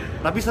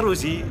tapi seru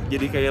sih,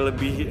 jadi kayak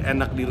lebih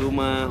enak di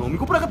rumah. Umi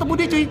gue pernah ketemu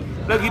dia cuy,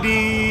 lagi di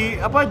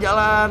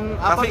jalan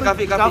kafe.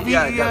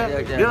 Ya.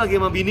 Dia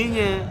lagi sama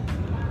bininya.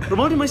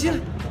 Rumah lu di mana sih?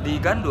 Di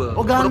Gandul.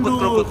 Oh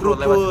Gandul,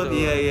 Krukut.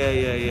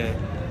 Iya.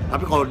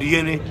 Tapi kalau dia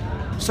nih,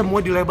 semua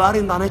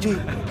dilebarin tanah cuy.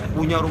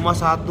 Punya rumah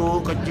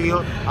satu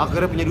kecil,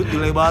 akhirnya punya duit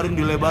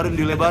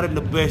dilebarin,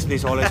 the best nih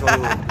soalnya.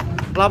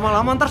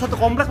 Lama-lama ntar satu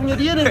komplek punya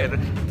dia nih.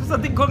 Terus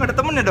nanti gua nggak ada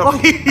temennya dong.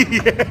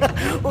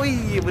 Oh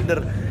iya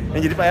bener.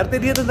 Yang jadi Pak RT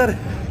dia tuh ntar.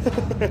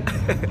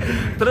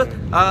 Terus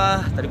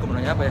tadi gua mau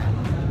nanya apa ya?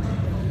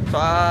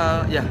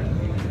 Soal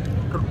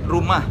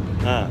rumah.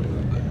 Nah.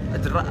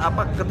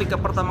 Apa ketika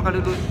pertama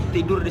kali lu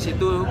tidur di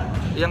situ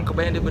yang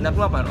kebayang di benak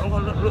lu apa?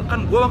 Lu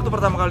kan gua waktu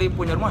pertama kali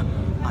punya rumah,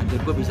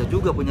 anjir gua bisa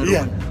juga punya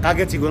rumah. Iya,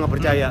 kaget sih gua nggak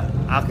percaya.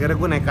 Akhirnya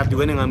gua nekat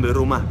juga nih ngambil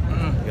rumah.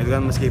 Gitu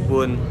kan,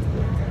 meskipun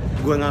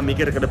gua nggak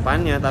mikir ke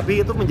depannya,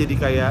 tapi itu menjadi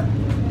kayak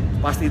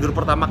pas tidur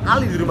pertama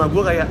kali di rumah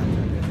gua kayak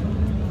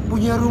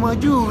punya rumah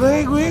juga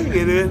ya gue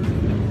gitu kan.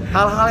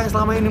 Hal-hal yang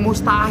selama ini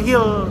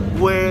mustahil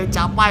gue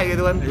capai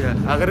gitu kan. Iya.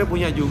 Akhirnya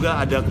punya juga,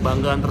 ada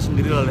kebanggaan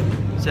tersendiri lah deh.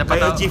 Siapa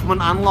kayak tahu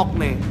achievement unlock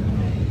nih.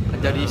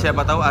 Jadi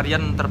siapa tahu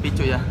Aryan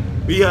terpicu ya.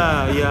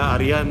 Iya,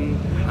 Aryan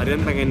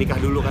pengen nikah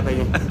dulu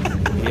katanya.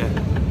 Iya.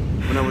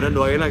 Mudah-mudahan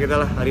doain lah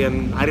kita lah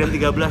Aryan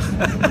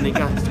 13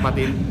 menikah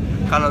secepatin.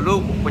 Kalau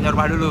lu punya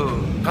rumah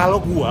dulu.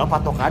 Kalau gua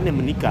patokannya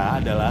menikah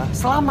adalah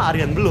selama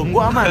Aryan belum,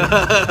 gua aman.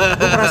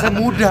 Gua merasa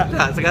muda.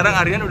 Nah, sekarang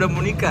Aryan udah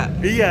mau nikah.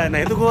 Iya, nah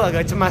itu gua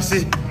agak cemas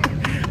sih.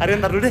 Aryan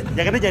ntar dulu deh,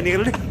 jangan nikah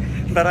dulu deh.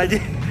 Ntar aja.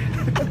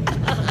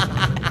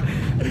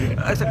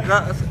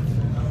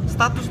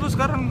 Status lu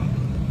sekarang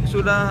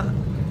sudah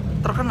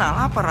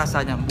terkenal, apa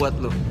rasanya buat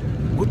lu?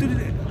 Gue tuh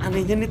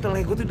anehnya nih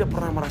gue tuh udah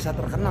pernah merasa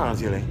terkenal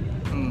sih Le.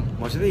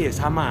 Maksudnya ya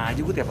sama aja,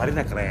 gue tiap hari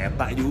naik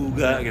kereta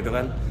juga gitu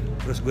kan.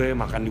 Terus gue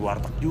makan di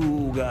warteg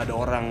juga, ada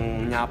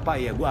orang nyapa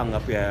ya gue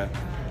anggap ya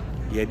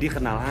dia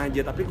kenal aja.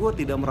 Tapi gue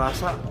tidak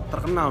merasa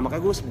terkenal,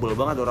 makanya gue sebel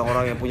banget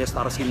orang-orang yang punya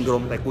star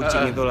syndrome kayak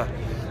kucing itulah.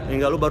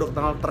 Yang lu baru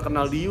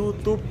terkenal di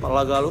YouTube,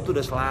 laga lu tuh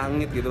udah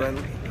selangit gitu kan.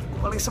 Gue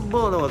paling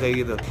sebel tau kayak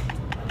gitu.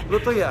 Lu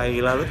tuh ya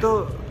gila, lu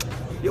tuh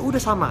ya udah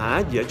sama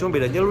aja, cuma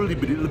bedanya lu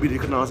lebih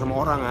dikenal sama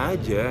orang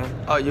aja.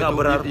 Oh,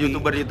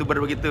 YouTuber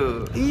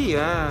begitu.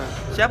 Iya.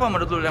 Siapa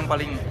menurut lu yang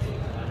paling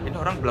ini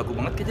orang belagu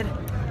banget kayaknya nih?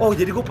 Oh,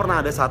 jadi gue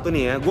pernah ada satu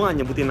nih ya, gue gak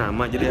nyebutin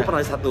nama. Jadi gue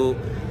pernah ada satu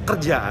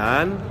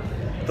kerjaan,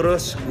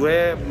 terus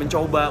gue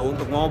mencoba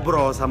untuk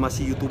ngobrol sama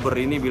si YouTuber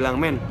ini, bilang,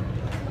 "Men,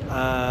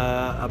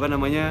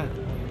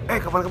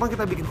 kapan-kapan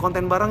kita bikin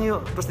konten bareng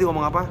yuk." Terus dia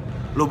ngomong apa?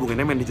 "Lo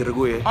hubunginnya manajer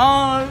gue."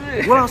 Oh,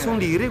 gue langsung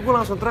teriak,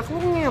 "Lu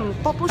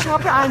ngentot, lu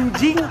siapa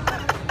anjing?"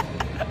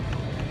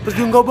 Terus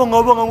dia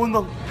ngomong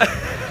bang.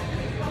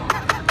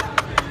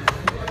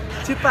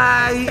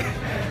 Citai.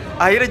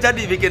 Akhirnya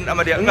jadi bikin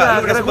sama dia.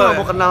 Enggak, akhirnya gue gak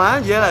mau kenal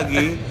aja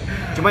lagi.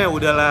 Cuma ya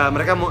udahlah,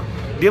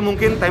 dia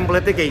mungkin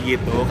template-nya kayak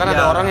gitu. Kan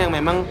ada orang yang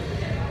memang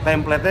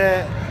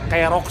template-nya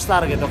kayak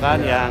rockstar gitu kan,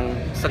 yang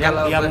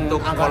segala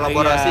bentuk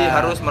kolaborasi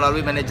harus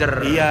melalui manajer.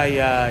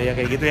 Iya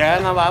kayak gitu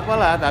ya, nggak apa-apa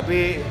lah.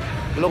 Tapi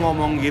lu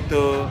ngomong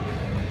gitu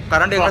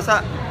karena dia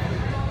ngerasa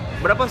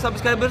berapa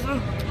subscribers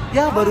lu?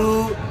 Ya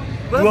baru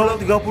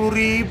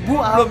 30.000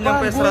 belum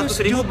nyampe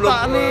 100.000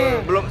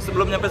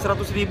 belum nyampe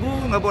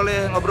 100.000 nggak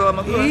boleh ngobrol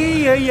sama gue.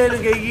 Iya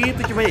kayak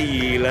gitu, cuma ya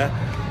gila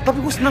Tapi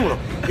gue seneng loh,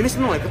 ini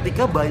seneng loh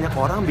ketika banyak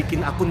orang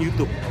bikin akun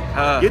YouTube.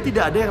 Dia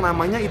tidak ada yang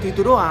namanya itu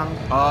doang.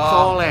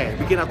 Soleh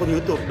bikin akun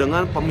YouTube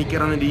dengan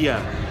pemikirannya dia.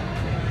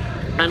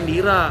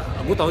 Andira,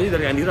 gue tau ini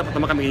dari Andira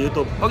pertama kali bikin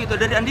YouTube. Oh gitu,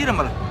 dari Andira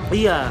malah?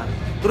 Iya.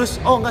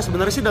 Terus, enggak,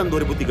 sebenarnya sih dalam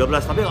 2013,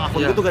 tapi akun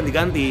gue tuh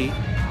ganti-ganti.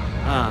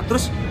 Nah,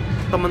 terus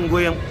temen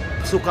gue yang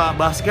suka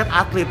basket,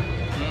 atlet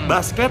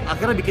basket,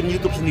 akhirnya bikin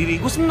YouTube sendiri.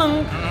 Gue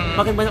seneng,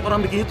 makin banyak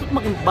orang bikin YouTube,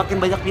 makin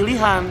banyak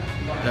pilihan.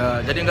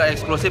 Ya, jadi nggak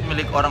eksklusif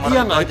milik orang-orang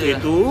Iya, nggak aja ya?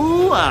 itu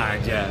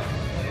aja.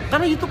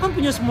 Karena YouTube kan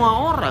punya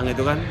semua orang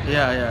itu kan.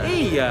 Iya.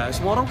 Iya,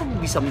 semua orang tuh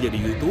bisa menjadi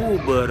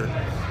YouTuber.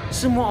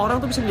 Semua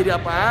orang tuh bisa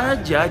menjadi apa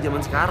aja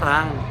zaman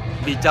sekarang.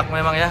 Bijak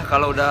memang ya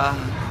kalau udah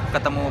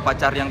ketemu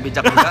pacar yang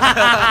bijak juga.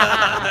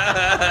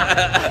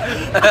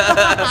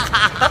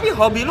 Tapi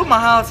hobi lu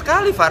mahal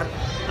sekali, Far.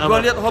 Gua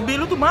lihat hobi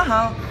lu tuh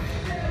mahal.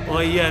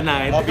 Oh iya,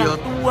 nah itu Mobil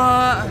kan. tua.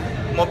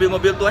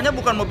 Mobil-mobil tuanya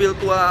bukan mobil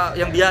tua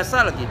yang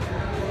biasa lagi.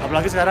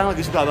 Apalagi sekarang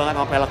lagi suka banget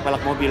sama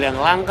pelek-pelek mobil yang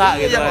langka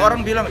Iya, gitu yang kan.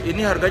 orang bilang ini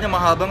harganya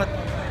mahal banget.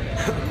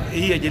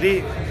 Iya,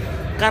 jadi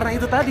karena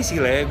itu tadi sih,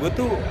 gue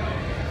tuh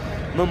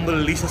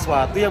membeli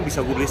sesuatu yang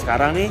bisa gue beli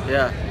sekarang nih.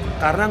 Ya.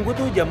 Karena gue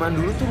tuh zaman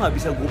dulu tuh nggak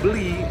bisa gue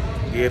beli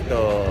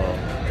gitu.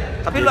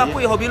 Tapi lu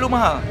akui hobi lu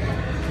mahal.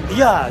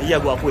 Iya,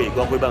 gue akui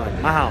banget.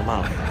 Mahal.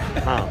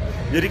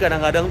 Jadi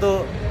kadang-kadang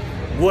tuh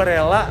gue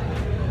rela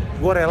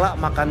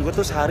makan gue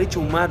tuh sehari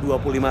cuma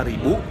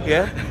 25.000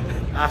 ya.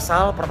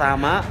 Asal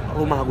pertama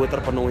rumah gue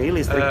terpenuhi,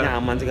 listriknya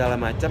aman segala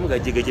macam,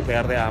 gaji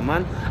PRT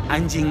aman,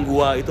 anjing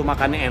gue itu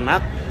makannya enak.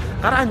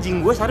 Karena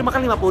anjing gue sehari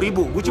makan 50.000,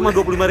 gue cuma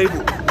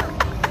 25.000.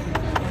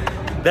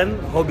 Dan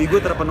hobi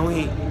gue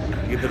terpenuhi,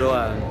 gitu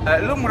doang.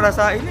 Lu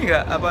merasa ini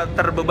nggak apa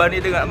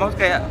terbebani dengan maksud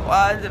kayak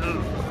wah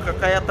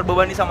kayak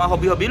terbebani sama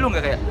hobi-hobi lu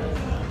nggak kayak?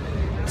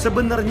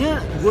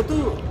 Sebenarnya gue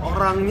tuh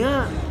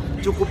orangnya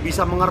cukup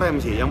bisa mengerem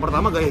sih. Yang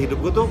pertama gaya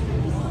hidup gue tuh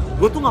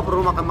nggak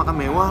perlu makan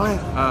mewah lah.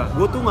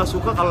 Gue tuh nggak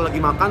suka kalau lagi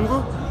makan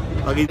tuh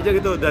lagi aja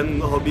gitu.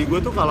 Dan hobi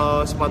gue tuh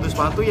kalau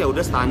sepatu ya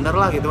udah standar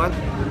lah gitu kan.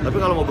 Tapi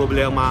kalau mau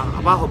beli yang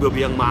hobi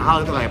yang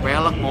mahal itu kayak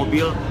pelek,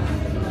 mobil,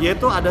 ya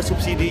itu ada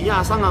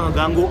subsidinya asal nggak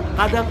ngeganggu.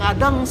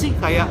 Kadang-kadang sih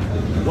kayak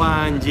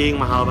wah anjing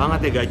mahal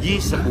banget ya, gaji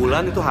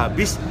sebulan itu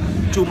habis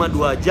cuma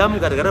 2 jam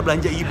gara-gara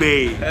belanja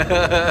eBay.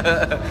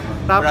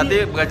 Tapi, berarti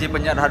gaji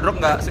penyiar hard rock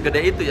nggak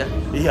segede itu ya?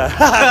 Iya.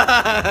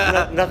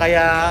 nggak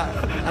kayak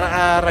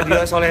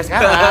radio Soleh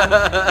sekarang.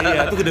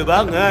 Iya, itu gede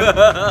banget.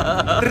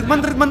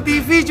 Treatment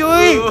TV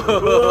cuy.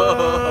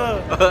 Wah,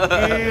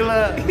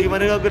 gila,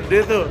 gimana nggak gede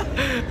tuh?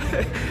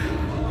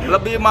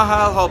 Lebih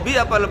mahal hobi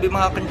apa lebih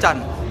mahal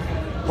kencan?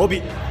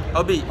 Hobi.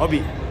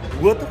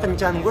 Gue tuh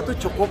kencan, gue tuh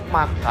cukup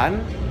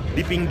makan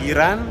di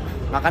pinggiran,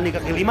 makan di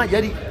kaki lima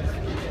jadi.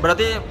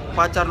 Berarti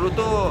pacar lu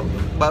tuh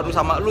baru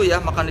sama lu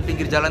ya makan di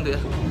pinggir jalan tuh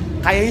ya?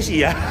 Kayaknya sih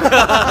ya.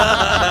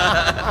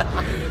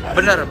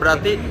 Bener,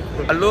 berarti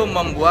lu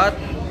membuat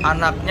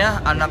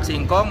anak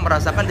singkong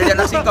merasakan jadi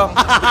anak singkong.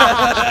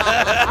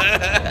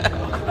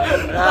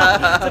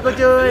 Cukup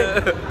cuy.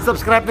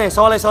 Subscribe nih,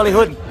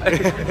 Solihun.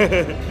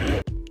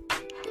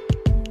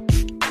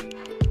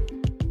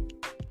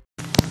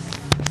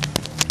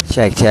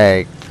 Check.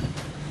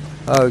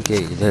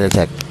 Okay,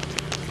 check.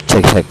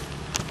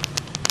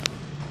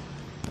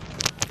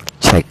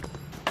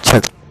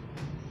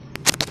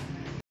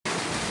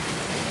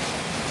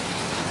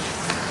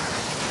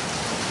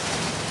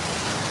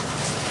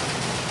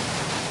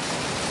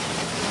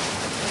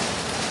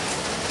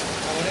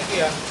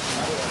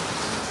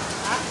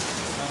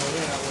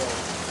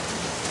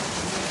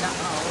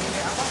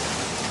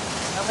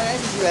 Namanya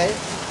dijual,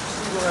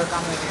 gue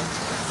rekam ini.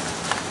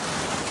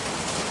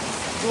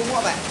 Tunggu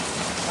apa?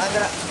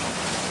 Bandara.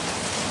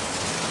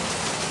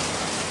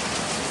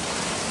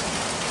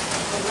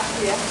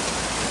 Lagi ya,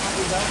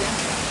 mati banget ya.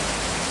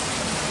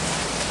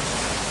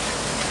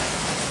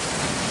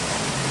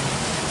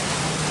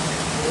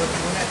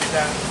 Guna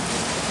tidak.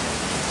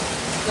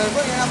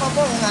 Telepon yang apa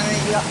pun nggak ini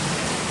juga.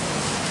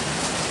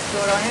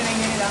 Orangnya yang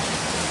ini dah.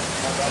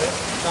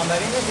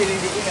 Gambarnya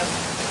dilindikin ya.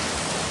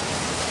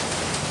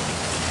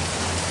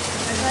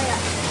 Saya.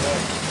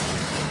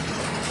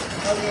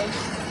 Oke.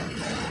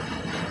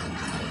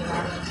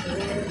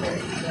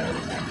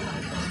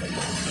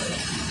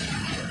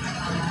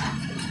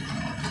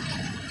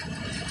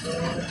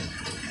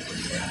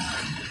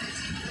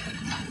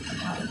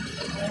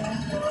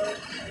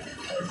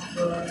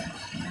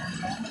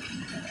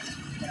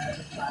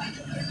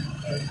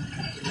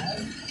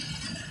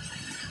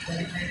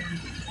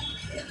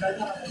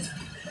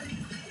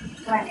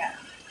 Banyak.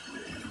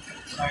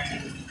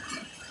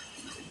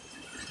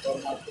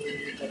 Formasi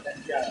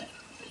potensial.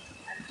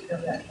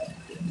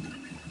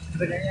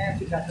 Sebenarnya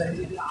tidak dari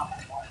itu apa?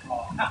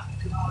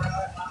 Cuma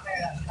orang-orang pakai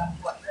yang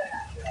buat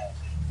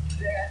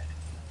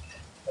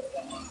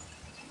pertama.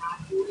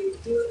 Aku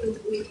itu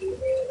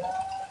era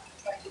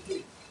jadi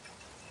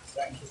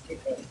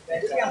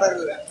yang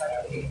baru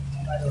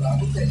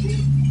aku jadi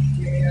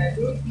era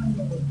itu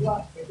menurut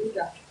gua itu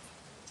udah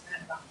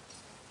enak.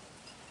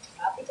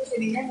 Tapi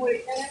kesininya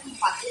muridnya kan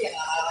pasti yang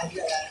lama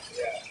juga kan.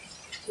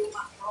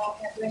 Cuma kalau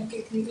yang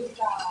TV itu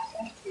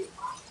kan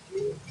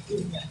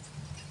judulnya.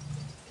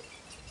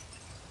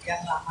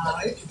 Yang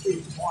lama-lama itu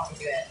judul semua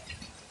gitu ya.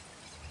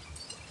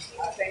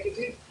 Saya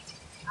itu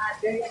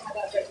ada yang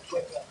agak-agak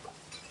dibuat.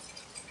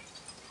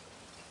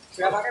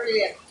 Berapa kali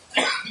lihat?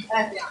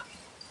 Ya.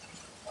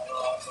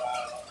 Kalau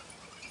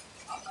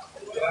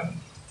kemudian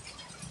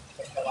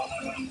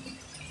perjalanan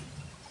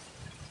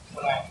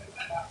mulai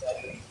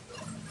dari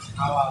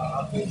awal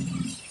album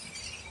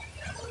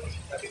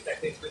dari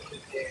teknik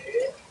DJ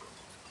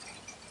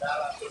saya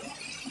langsung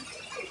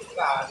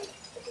suka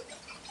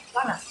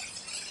Panas.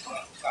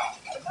 suka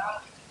karena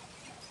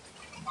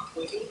waktu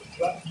itu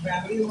buat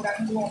Berarti orang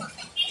semua.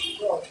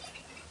 Bro,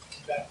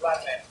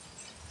 9 ya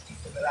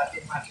generasi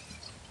emas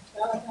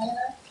kalau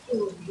saya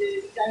tuh di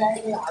saya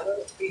itu ada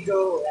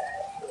video ya.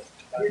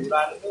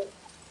 bulan itu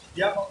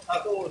dia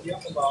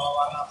membawa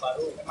warna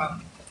baru memang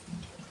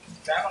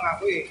saya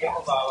mengakui dia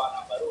membawa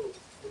warna baru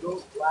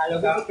dulu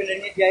Walaupun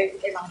sebenarnya dia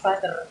emang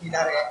banter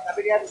gitar ya, tapi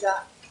dia bisa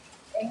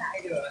enak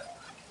itu loh.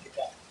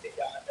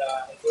 tidak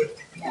ada egois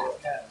di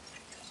videonya.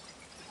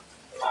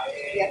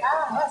 Dia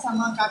kalah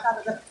sama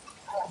kakak tetap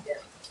kalah dia.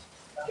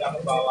 Dia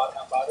membawa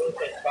warna baru,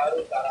 stage baru,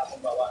 cara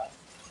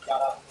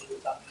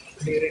penulisan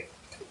lirik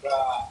juga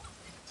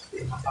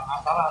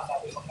asal-asalan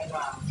tapi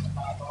mengenang,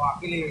 sangat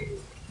mewakili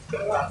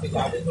generasi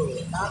tadi itu.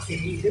 Tapi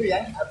itu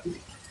yang habis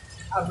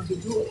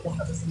itu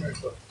habis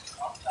itu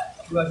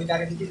dua gitar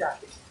itu kita.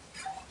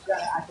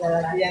 Dan ada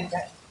lagi yang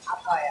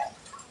apa ya?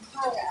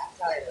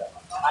 Saya itu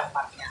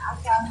part-partnya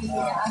asal,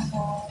 ininya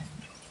asal.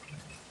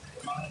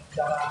 Memang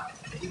secara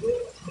itu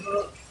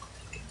menurut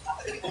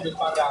sudut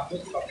pandangku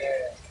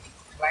sebagai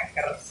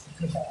flankers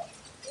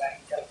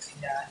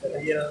flankersnya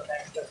real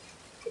flankers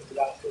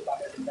 90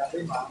 sampai 95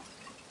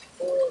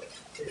 itu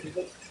di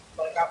situ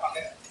mereka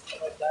pakai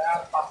menurut saya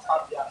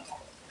part-part yang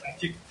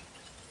magic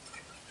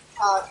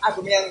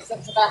Album yang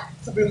setelah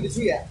sebelum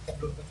itu ya.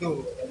 sebelum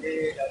itu jadi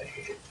dari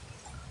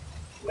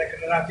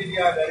regenerasi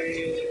dia dari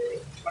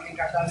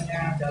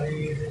peningkatannya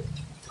dari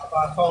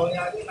apa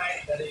soulnya itu naik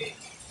dari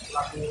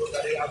lagu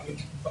dari album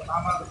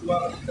pertama, kedua,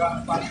 ketiga,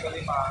 empat,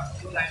 kelima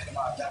itu naik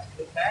semua dan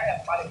menurut saya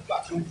yang paling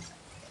bagus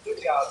itu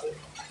di album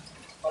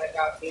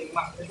mereka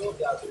klimaks itu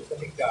di album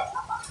ketiga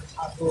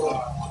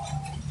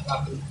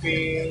lagu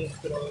Feel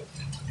terus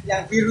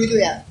Yang biru itu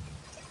ya,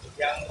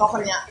 yang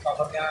covernya.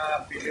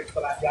 Philip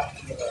Telanjang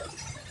gitu.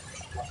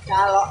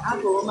 Kalau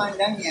aku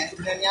memandangnya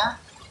sebenarnya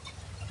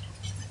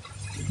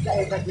tidak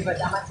hebat-hebat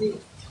amat sih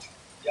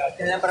Ya,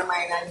 dalam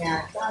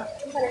permainannya.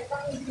 Tapi mereka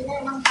intinya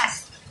emang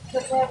pas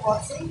sesuai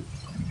porsi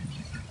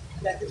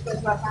dan sesuai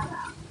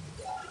suasana.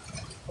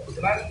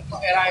 kebetulan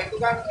era itu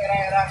kan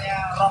era-eranya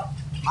rock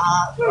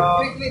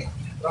Klik-klik.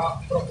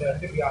 rock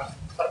progresif yang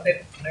tertib,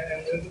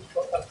 yang itu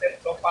tertib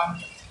sopan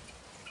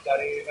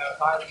dari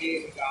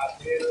Narsanji, hingga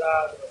Adela,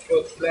 terus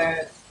God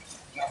Bless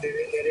dengan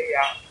lirik-lirik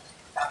yang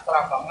sastra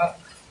banget,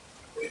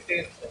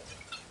 puitis.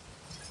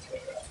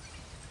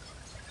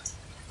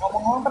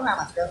 Ngomong-ngomong pernah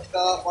mas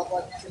ke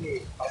fotonya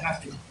sendiri. Pernah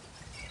sih,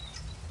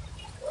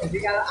 Jadi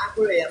kalau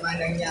aku ya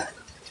mandangnya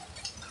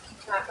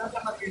Kakak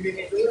sama bimbing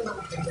itu memang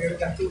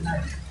benar-benar Tuhan.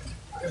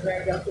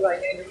 Benar-benar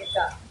Tuhannya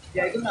Indonesia.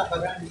 Dia itu nggak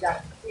bakalan bisa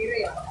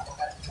kiri ya, nggak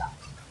bakalan bisa.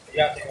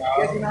 iya sih.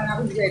 Dia dimana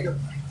pun bisa hidup.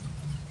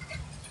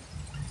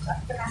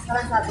 Tapi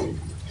penasaran satu.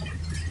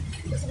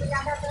 Itu sebenarnya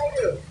ada apa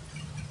itu?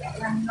 Nggak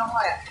pernah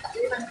nongol ya, tapi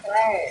memang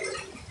keren.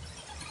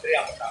 Itu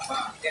yang pertama.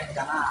 Yang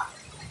pertama.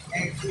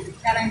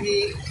 Sekarang di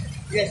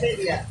biasa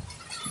itu ya.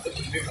 Itu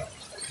sendiri, Pak.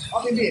 Oh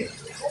bimbing.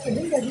 Oh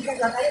bimbing nggak bisa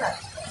kali mas.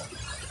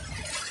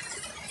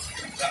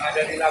 Yang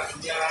ada di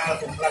lagunya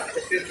album lagu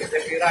kecil Gede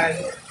Pira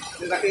itu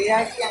Tapi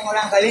ya yang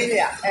orang Bali itu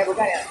ya?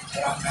 Bukan ya?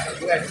 orang merah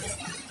juga itu.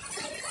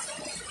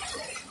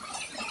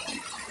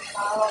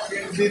 Kalau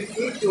bimbing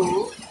itu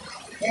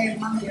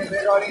emang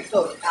bener-bener Rolling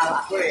Stone kalau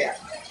aku ya.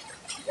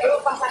 Itu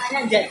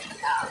pasangannya Jack.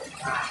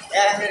 Nah,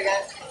 ya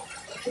kan?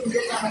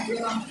 Tunjuk sama dia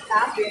memang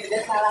tapi dia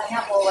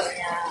salahnya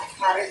powernya,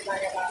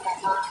 karismanya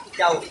kata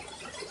jauh.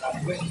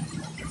 Mungkin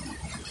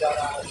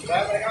secara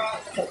sebenarnya mereka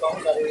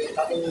terbangun dari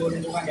satu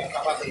lingkungan yang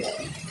sama sih ya.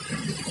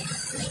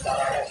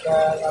 Secara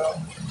legal kalau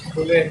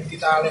boleh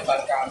kita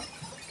lebarkan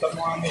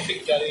semua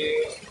musik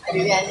dari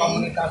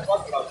komunitas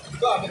pop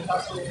itu hampir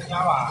satu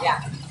nyawa. Ya.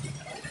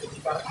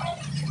 Karena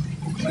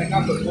mereka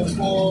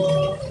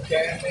berkumpul,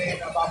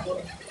 jamming apapun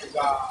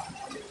juga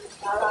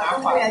Kalau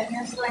aku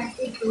lihatnya selain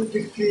itu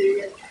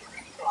gede,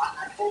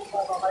 anakku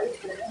bapak itu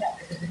sebenarnya nggak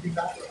gede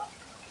banget.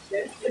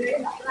 Jadi sebenarnya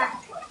nggak pernah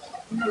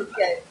menurut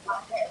dia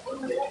pakai pun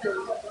mereka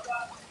dulu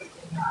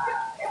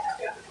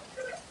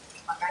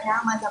makanya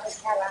aman sampai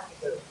sekarang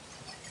gitu.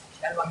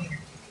 Dan wanginya.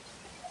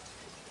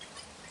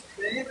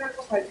 Sebenarnya kan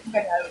kembali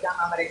bukan hal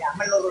sama mereka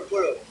menurutku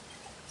loh.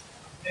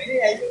 Jadi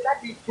ya itu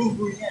tadi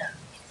bumbunya.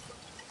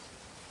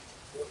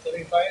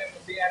 ceritanya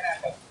mesti enak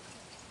kan.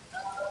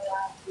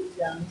 Lagu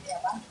yang ini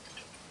apa?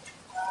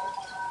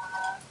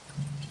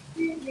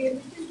 Ini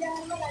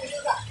jangan mana itu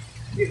kak?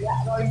 Tidak,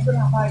 Rolling Stone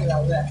apa ya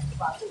udah.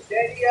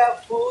 Jadi ya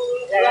full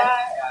Ya, ya.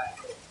 kan?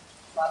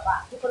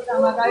 Bapakku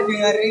pertama kali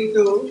dengar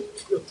itu,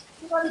 loh,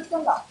 itu Rolling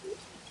Stone nggak?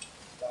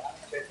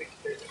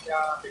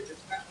 Basicnya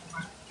kan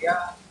memang dia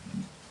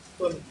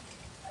Sun.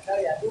 Ada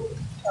ya tuh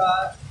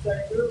Sun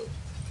itu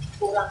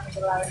kurang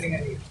terlalu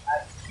dengan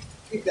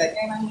tidaknya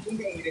emang mungkin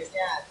ke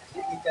Inggrisnya,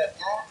 jadi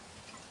tidaknya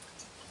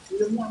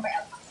belum nyampe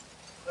apa.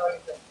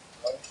 Rolling Stone.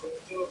 Rolling Stone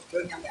itu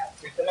Belum nyampe apa.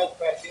 Beatles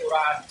versi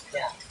uraan.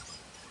 Ya.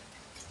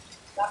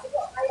 Tapi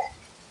kok kayak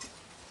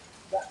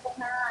nggak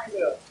pernah gitu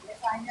loh.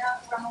 Misalnya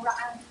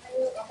kurang-kurangan itu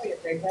apa ya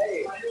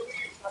baik-baik.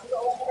 Tapi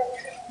kok orang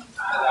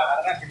Ya,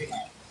 karena gini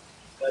Mas,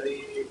 dari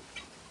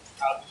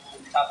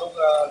album 1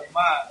 ke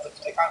 5 terus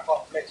mereka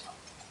kompleks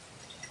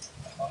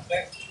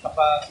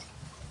tempat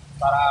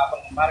para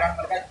penggemar kan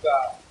mereka juga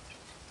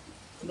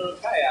menurut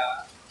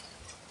saya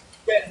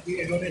band di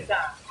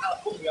Indonesia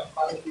album yang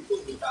paling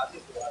ditunggu saat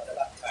itu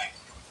adalah Blank.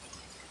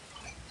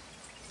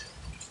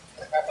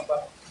 Mereka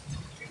sempat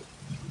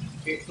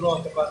distro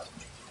sempat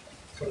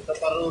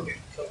berseteru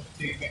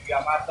di media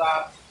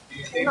massa,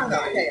 di TV, Emang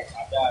nggak ada ya?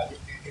 ada di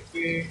TV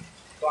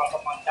soal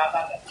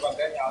pemecatan dan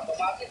sebagainya.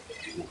 Otomatis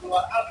begitu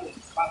keluar album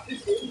pasti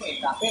booming.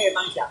 tapi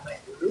emang zaman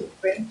dulu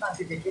band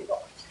masih dikit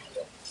kok.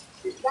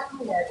 Kita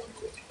melihat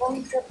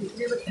konsep di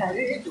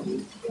dari itu,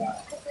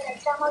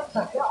 mereka mau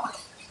baca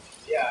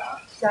Ya,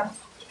 jam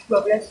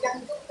 12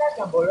 jam itu kita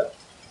jam bolos.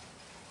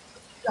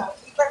 Nah,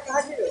 kita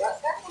kasih loh,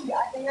 kan nggak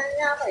ada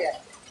nyanyi apa ya?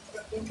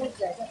 Itu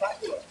biasa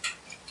banget loh.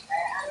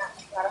 Kayak anak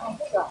sekarang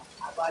itu nggak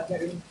apa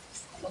ajarin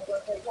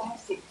mengkonsep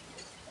asik.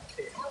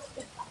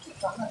 Asik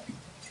banget.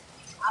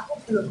 Aku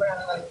belum pernah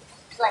nonton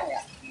slang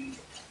ya.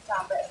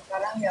 Sampai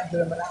sekarang yang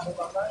belum pernah aku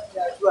tonton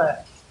ya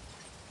dua.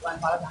 Tuan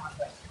Fals sama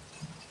Slang.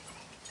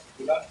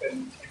 bulan band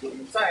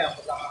Indonesia yang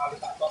pertama kali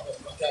tak tonton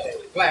Indonesia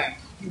dari Blank.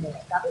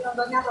 Tapi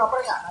nontonnya proper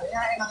nggak?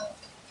 Maksudnya emang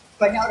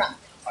banyak orang.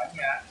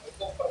 Banyak.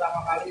 Itu pertama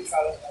kali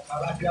kalau nggak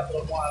salah dia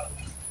promo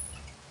album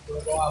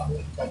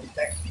jadi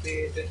teks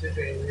di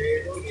CCTV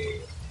itu di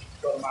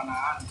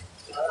Dormanaan.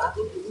 Kalau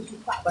aku dulu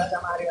suka banget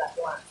sama Ari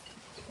Lakuan.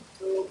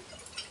 Itu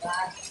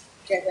kelas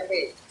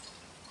SMP.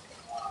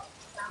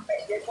 Sampai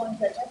dia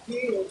konsernya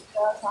di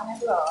sana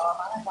itu loh,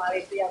 mana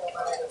Malaysia atau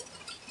mana itu.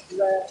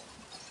 Juga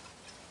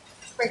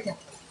spesial.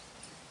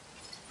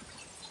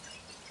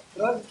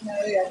 Terus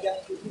nyari yang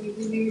di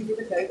sini gitu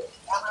dari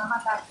lama-lama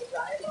takut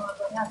lah, itu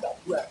nontonnya agak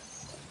buat.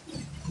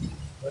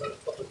 Terus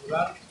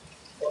kebetulan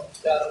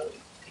konser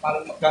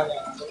paling megah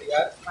yang aku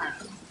lihat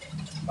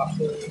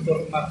waktu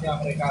turmasnya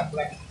mereka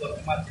Blank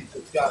turmas di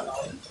Jogja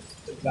tahun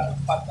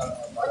 94 kalau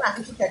nggak salah. Pernah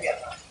itu jadi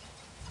apa?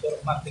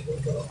 Turmas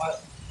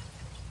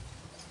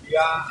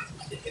dia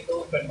di situ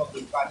band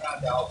pembukanya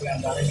ada Opi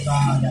Antarika,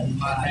 ada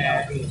Iman,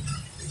 ada Opi.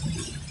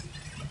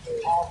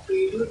 Opi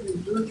itu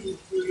dulu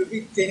di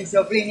James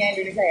Joplin-nya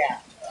Indonesia ya?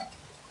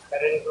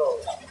 Dari Retro.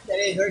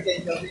 Jadi itu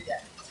James Joplin ya?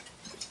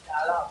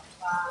 Kalau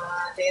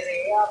Tere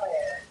apa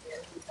ya? Tere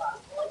lupa.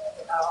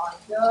 Kalau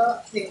Once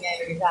singnya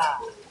Indonesia.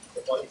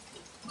 The Police.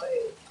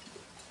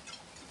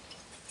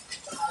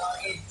 Kalau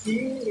Iji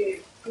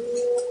itu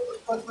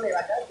cosplay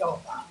padahal jauh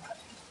banget.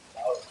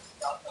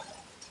 Jauh banget.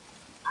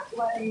 Aku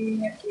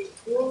ingat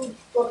itu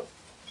tur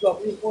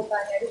 20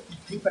 kotanya itu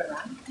di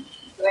pernah.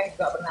 Selain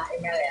juga pernah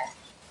email ya.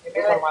 Itu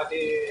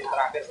formasi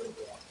terakhir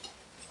begitu ya.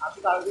 Aku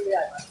tahu dulu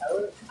ya, Mas. Tahu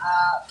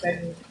band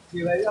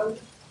Jiwa itu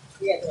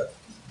iya tuh.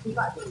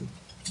 Suka dulu.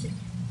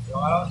 Ya,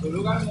 kalau dulu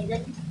kan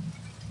mungkin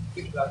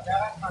kiblatnya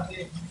kan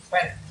masih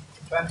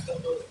fans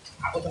untuk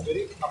aku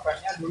sendiri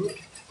ngefansnya dulu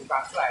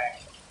bukan Slang,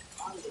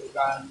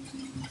 bukan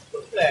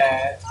Blues.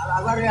 Kalau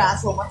aku ada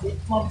Somat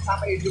mau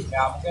sampai hidup.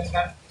 Ya mungkin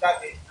kan kita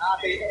di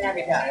Bedanya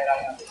beda. daerah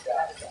yang beda.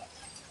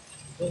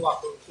 Itu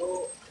waktu itu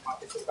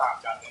masih suka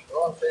Guns N'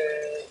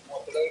 Roses,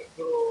 Motley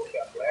Crue,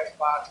 Def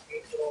Leppard,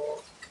 gitu.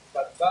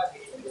 Tiba-tiba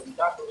di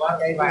Indonesia keluar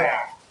Kayak itu ya.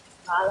 Slang.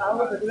 Kalau aku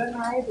kebetulan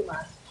naik itu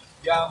Mas.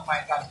 Dia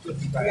mainkan blues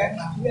juga Yang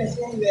ya.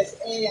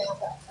 USA yang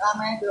agak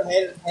lama itu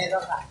Hero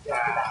kan. Ya,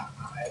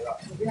 ayo.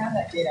 Mungkin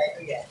agak kira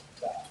itu ya.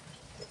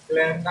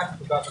 Glenn kan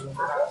juga belum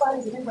Aku pernah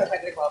paling sering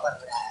Perfect Revolver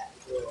ya.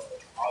 itu.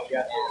 Oh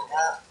lihat Ya,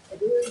 tuh.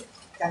 itu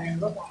jangan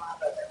gue sama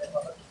Perfect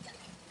Revolver.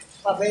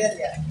 Pabean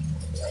ya.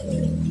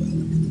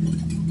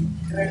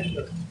 Keren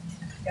itu.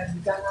 Yang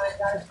bisa ngalahin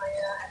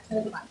karismanya Axel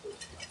itu Mas.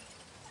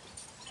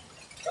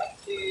 Kan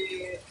si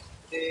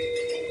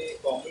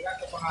Bongi kan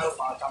terpengaruh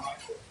banget sama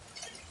itu.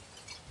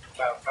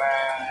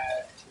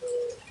 Velvet,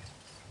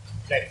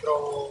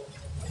 Electro,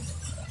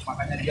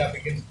 makanya dia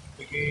bikin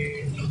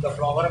The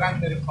Flower kan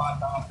mirip banget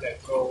sama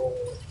Electro.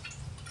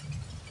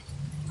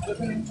 Aku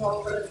seneng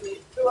Flower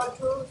itu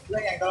waktu gue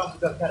yang tolong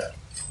dokter.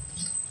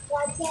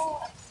 Raja,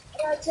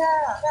 Raja,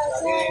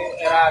 Jadi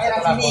era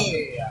setelah sini.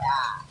 Bongi ya.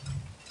 Ya.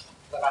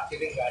 Setelah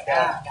sini nggak ada.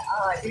 Ya,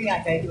 oh ini nggak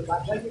ada itu,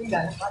 padahal ini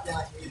nggak sempat yang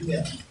masih itu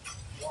ya.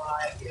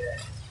 Wah, gila.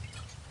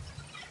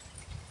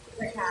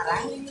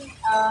 Sekarang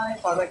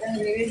Flower kan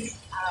rilis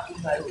album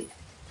baru,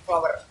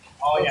 Flower.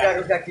 Oh ya.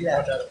 Udah gila.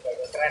 Udah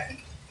keren.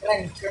 Keren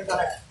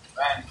banget.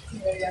 Keren.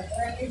 Yang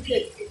keren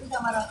itu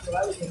sama Raja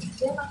Lalu.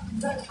 Dia emang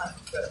bener mas.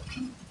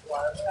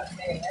 Walaupun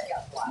lagunya yang lain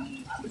nggak kuat,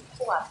 tapi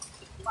kuat.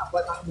 Cuma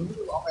buat panggung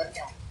dulu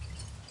overnya.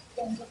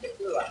 Yang sedikit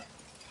dulu lah.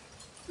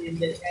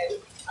 Indexnya itu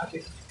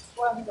habis.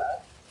 Wah, juga.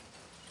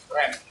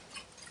 Keren.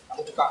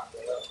 Aku suka.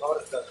 Flower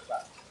juga suka.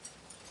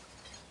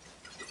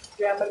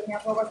 drummernya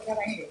Power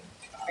sekarang ini,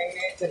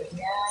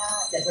 manajernya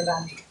Jason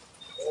Randy.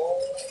 Oh,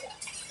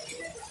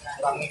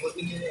 kurang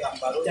ngikutin ini yang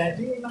baru.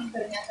 Jadi memang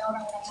ternyata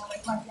orang-orang lama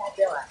itu masih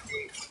ada Mas di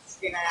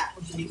skena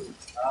musik itu.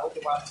 Aku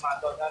cuma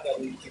mantaunya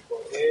dari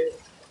keyboard,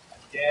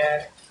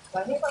 jazz.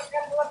 Banyak pas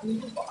kan keluar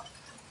dulu kok.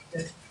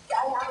 Dan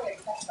saya apa ya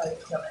kita kembali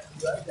ke zaman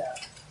dulu aja.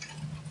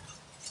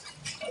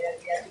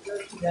 Dia itu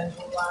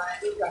 90-an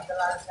itu udah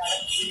kelar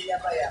sekarang di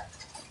apa ya?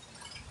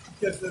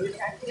 Jodornya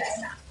kan tidak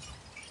enak.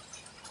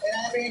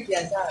 Enaknya pengen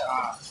biasa,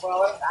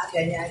 power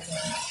adanya aja.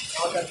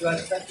 Kalau udah jual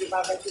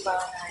festival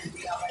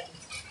nanti apa itu?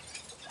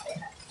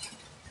 Enak.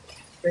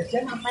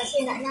 Biasanya apa sih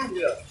enaknya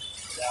gitu?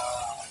 Ya,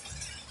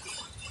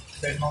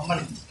 band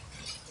moment.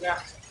 Ya,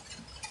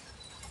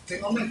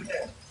 fenomen gitu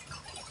ya.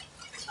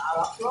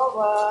 Kalau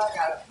coba,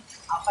 kalau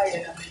apa ya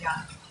namanya,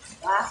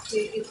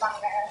 plastik, ipang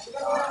kayak itu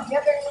kan dia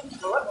pengen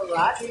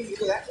bawa hati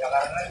gitu kan. Ya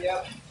karena dia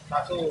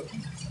satu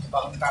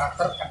bangun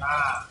karakter kena,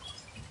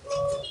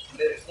 terus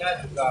liriknya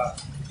juga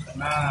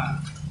kena.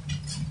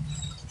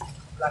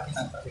 Lagi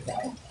nanti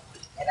kan,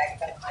 ada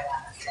kita kemarin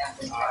yang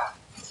sekarang.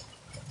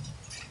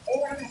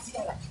 Yang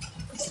sekarang,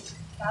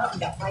 kalau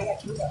nggak kaya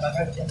juga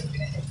bakal bisa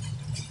begini aja.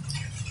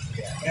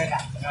 Ya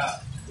kan? Ya,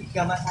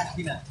 Tiga Mas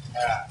Hadina,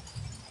 ya.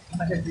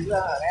 Mas juga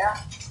kayak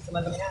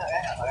teman-temannya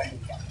kayak nggak bakal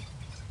juga.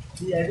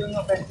 Dia itu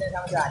ngefansnya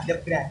sama Radep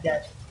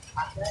derajat.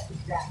 Akhirnya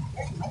tidak,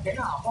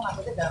 akhirnya apa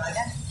maksudnya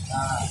dalamnya?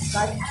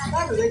 Banyak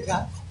kan udah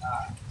kan?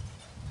 Nah,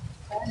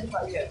 Kalian coba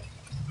lihat.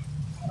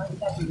 Sama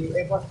kita di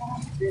report kan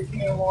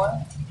Disney World.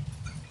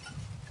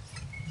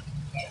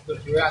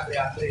 terus juga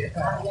antri-antri.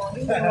 Nah, yang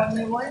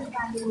ini World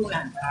kan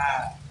bulan.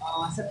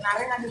 Nah,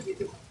 Senarnya kan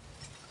gitu.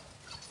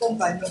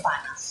 Banyu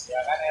panas. ya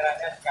kan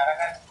eranya sekarang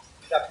kan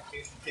bisa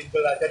bikin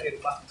single aja di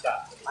rumah bisa.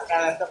 Maka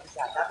laptop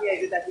bisa. Tapi ya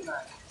itu tadi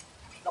mas.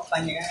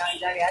 Kebanyakan yang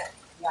kita lihat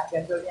nggak ada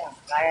hasilnya.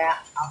 Kayak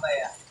apa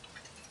ya?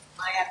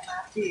 Mayat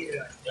mati gitu.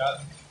 Ya,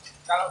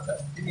 kalau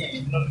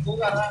ini menurutku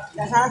karena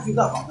Nggak salah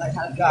juga kok. Nggak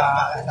salah juga.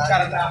 enggak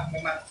karena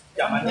memang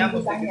zamannya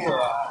musik itu,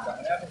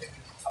 zamannya musik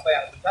apa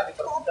yang susah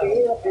dipermudah. Tapi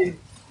lebih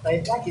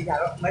baik lagi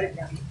kalau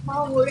muridnya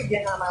mau ngulik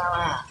dia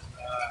nama-nama.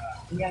 Nah,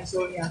 Dengan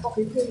soalnya kok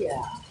gitu ya.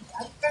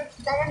 Kan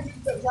kita kan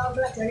juga bisa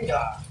mempelajari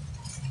dong.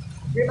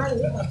 Gimana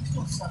ya mas?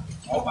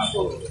 oh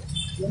bagus.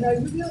 Benar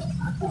juga.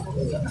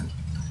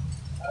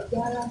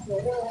 Jalan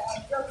sore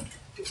aja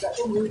juga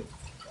tunggu.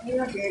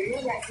 Ini dirinya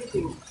kayak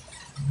gitu.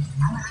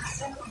 Anak-anak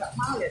saya tuh nggak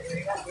mau ya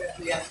dengarkan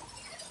beliau.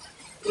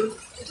 Terus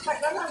itu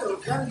kadang loh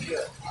kan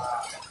juga.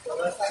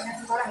 Bahwasanya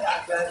sekarang nggak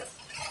ada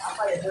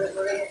apa ya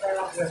sore-sore kita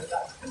lagu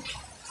nggak.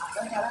 Ada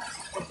sekarang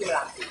kecil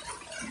lagi.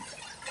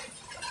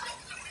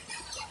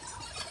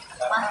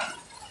 Mas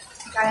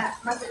kayak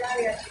masih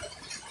ya.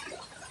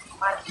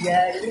 Mas dia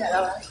itu nggak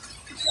tahu kan?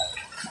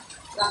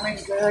 Ramen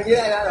ke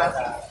dia ya,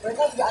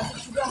 mereka juga asik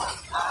juga mas.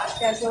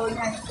 Ada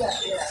soalnya juga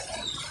ya.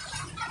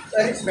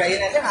 Dari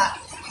sebagian aja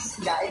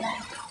nggak enak.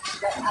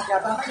 Nggak ada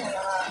apa-apa ya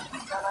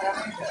sama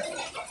ramen ke.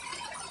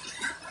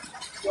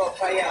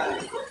 Coba ya.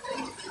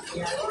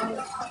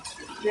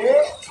 D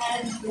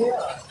and D.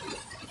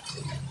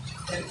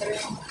 Dan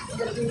sering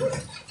berdiri.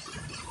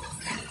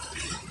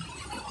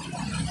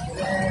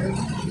 Dari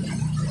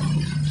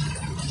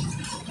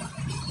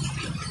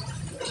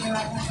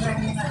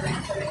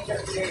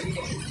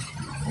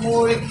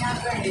muliknya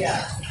keren dia.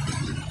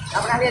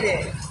 Nggak pernah lihat deh.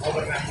 Oh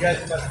pernah dia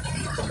sempat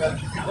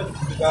ikut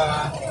juga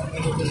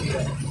ngikutin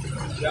dia.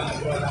 Dia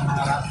ngobrol sama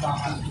Rafa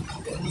kan.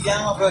 Dia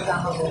ngobrol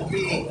sama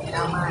Bobi,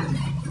 nyaman,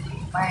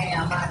 main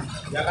nyaman.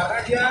 Ya karena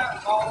dia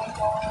mau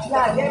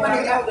Ya, dia emang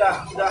dia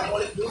udah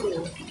ngulik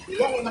dulu.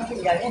 Dia memang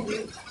tinggalnya di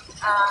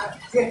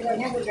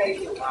circle-nya juga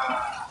itu.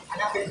 Nah,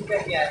 Anak band juga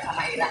dia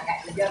sama Irang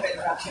kayak dia band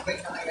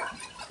sama Irang.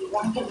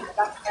 Irang tuh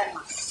ternyata keren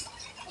mas.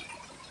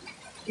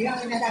 Irang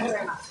ternyata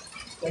keren mas.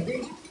 Jadi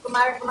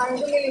kemarin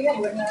itu milihnya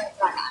bukan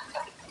Rana.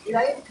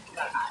 Kirain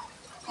Rana.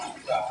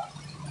 enggak.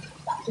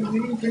 Tak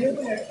sembunyi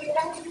tuh dari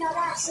Irang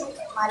ternyata asik.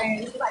 Kemarin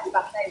itu cuma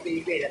dipaksain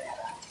BIB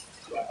ternyata.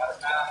 Ya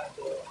karena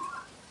itu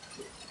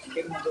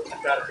mungkin untuk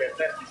ngejar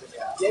deadline gitu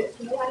ya. Jadi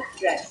semua anak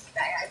grand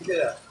kayak gitu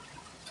loh.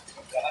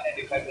 Jangan yang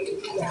di Bible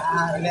itu. Ya,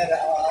 Ini ada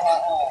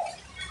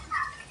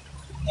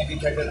yang di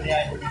Bible-nya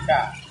Indonesia.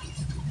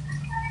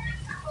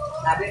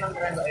 tapi memang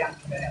keren kok yang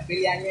sebenarnya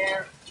pilihannya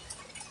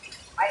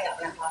paling nggak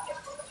pernah salah.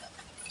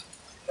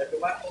 Ya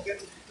cuma mungkin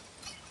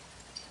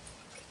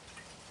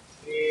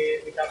di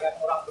misalkan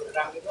orang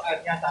berenang itu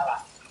airnya salah.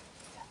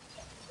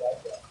 Itu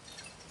aja.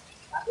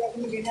 Tapi aku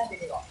mikirnya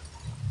gini kok.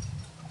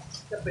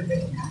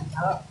 Sebenarnya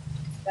kalau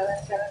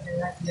jalan-jalan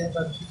dengan dia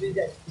bagus itu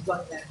jadi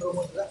bukan dengan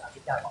promo juga nggak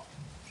bisa kok.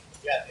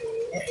 Ya sih.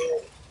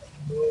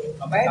 Itu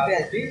Baik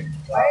berarti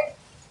baik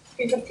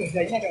pinter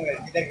kerjanya dong kan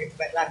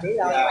kita lagu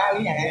yang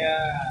kalinya kan. Iya.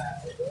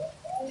 Itu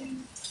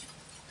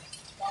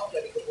mau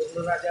jadi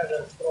gubernur aja ada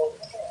stroke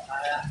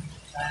Kayak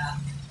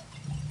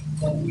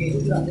oke itu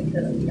juga kita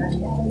lakukan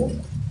ya.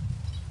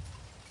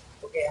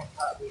 Oke ya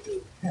kalau begitu.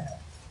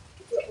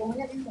 Itu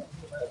promonya pinter.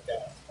 aja.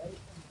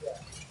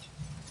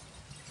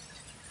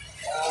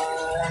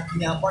 Lagi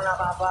nyapon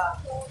apa-apa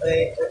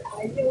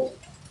itu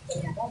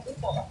ternyata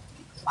bisa Pak.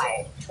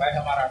 pahit. Pahit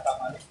sama rasa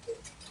manis.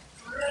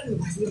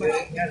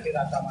 Liriknya si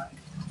rasa manis.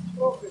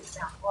 Oh,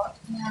 bisa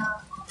chordnya.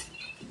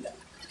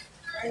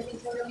 Kayak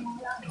bisa ngomong.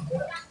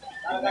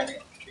 Nah, kan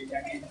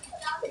dinyanyi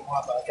semua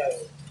bahasa.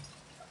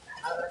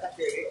 Kalau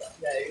tadi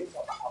ya itu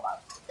coba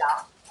cak.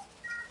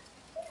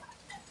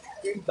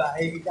 Ini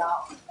baik cak.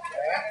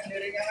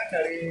 Liriknya kan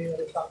dari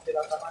rusak si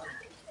rasa manis.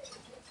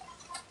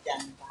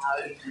 Dan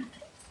paling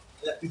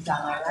lebih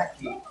sangat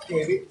lagi,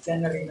 Dewi bisa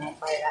nerima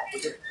kayak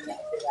hidup punya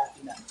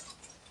keyakinan.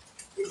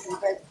 Itu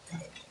kan.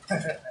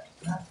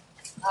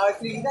 Kalau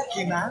cerita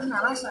gimana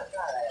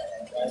rasanya?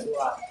 Ya,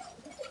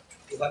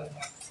 Tuhan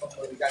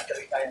memberikan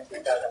cerita yang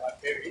beda sama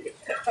Dewi.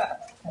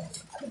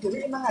 Tapi Dewi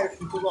emang harus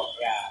gitu kok.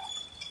 Ya,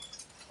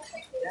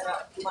 Ya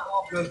cuma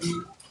ngobrol di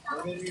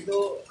mungkin itu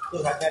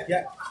curhatnya dia.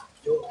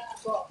 Yuk,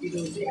 kok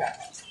gitu sih kan?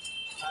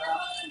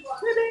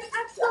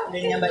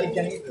 seandainya Mbak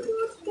Ijan itu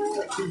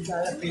bisa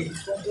lebih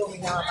kompromi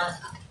sama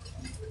Pasha.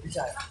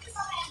 Bisa.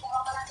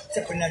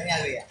 Sebenarnya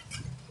lo ya.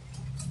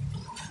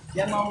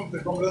 Dia mau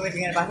berkompromi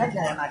dengan Pasha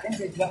dalam artian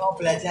dia juga mau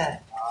belajar.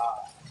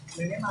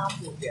 Ini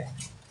mampu dia.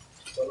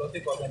 Solusi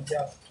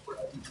potensial.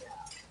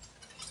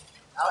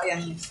 Kalau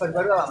yang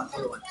baru-baru apa mas?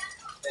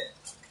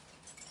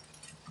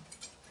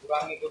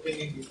 Kurang ngikutin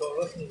yang di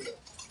Solo sih.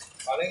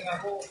 Paling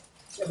aku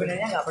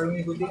Sebenarnya nggak perlu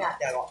ngikutin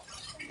aja kok.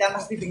 Kita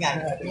mesti dengar.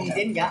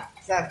 Mungkin nggak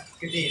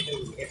segede itu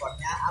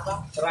effortnya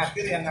apa?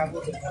 terakhir yang aku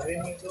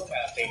dengerin itu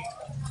melting.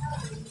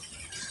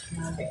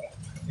 Nanti.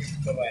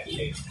 Coba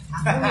ini.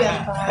 Aku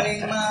yang paling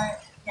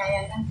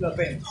menyayangkan dua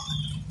band.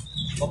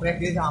 Oprek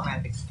dia sama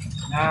Meltik.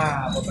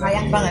 Nah,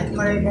 Sayang banget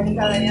mereka ini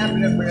kalanya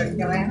benar-benar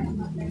keren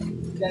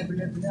dan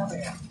benar-benar apa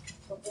ya?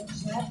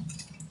 Konsep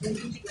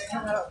itu sebenarnya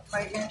kalau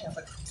mereka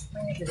dapat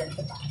manajer yang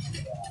tepat,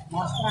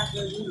 mau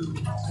struggle dulu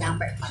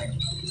nyampe kemarin.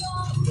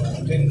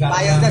 mungkin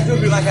Payung karena dulu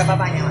belum ada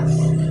apa-apanya mas.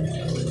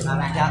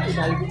 Karena jatuh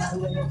dari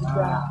penanggulannya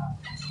juga.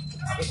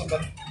 aku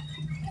sempat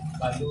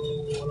bantu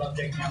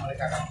launchingnya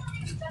mereka kan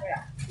Ya.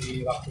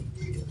 di waktu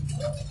di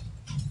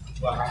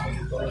buah kami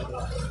di Solo itu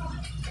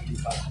di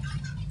pas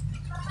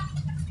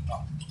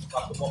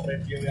waktu pop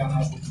radio yang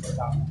album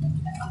pertama.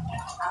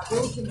 Aku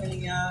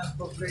sebenarnya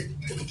progres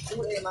itu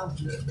emang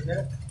benar-benar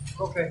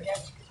progresnya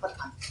cepat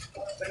mas,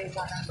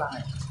 perencanaan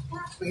banget.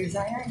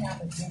 Biasanya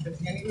nyampe-nyampe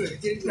itu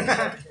kecil itu.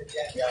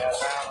 Ya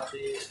karena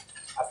masih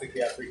abg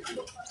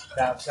gitu.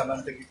 Dan zaman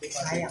segitu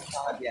masih Sayang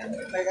banget ya.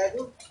 Mereka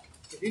itu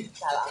jadi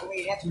salah aku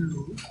mikirnya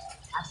dulu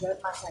asal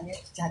masanya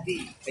jadi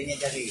banyak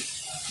jadi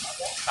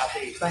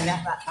sate. banyak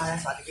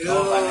saat itu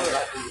Oh, banyak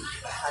lagi.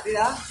 tadi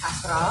lah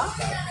Astra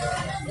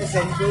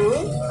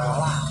Zenku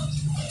Kalah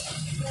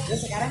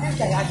terus sekarang kan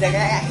udah ada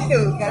kayak gitu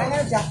sekarang kan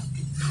udah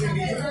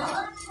indie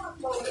semua.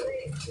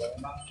 Ya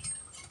memang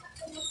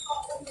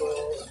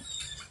untuk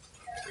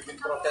bikin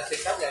proses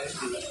singkat ya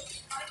ini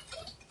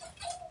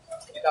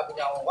kita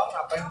punya uang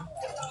ngapain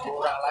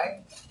untuk orang lain.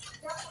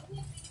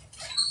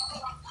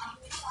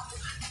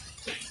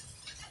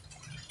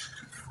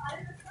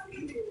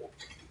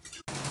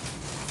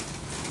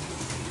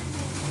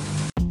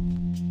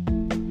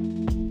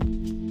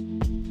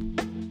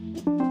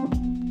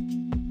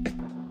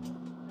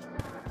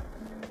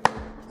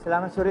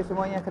 Selamat sore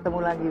semuanya, ketemu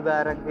lagi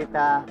bareng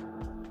kita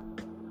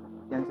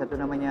yang satu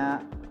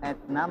namanya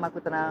 @namaku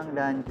tenang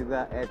dan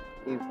juga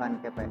 @Ivan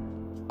Kepe.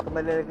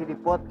 Kembali lagi di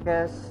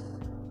podcast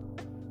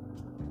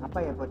apa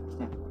ya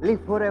podcastnya?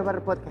 Live Forever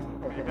Podcast.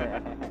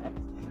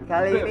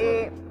 Kali ini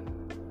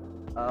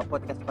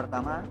podcast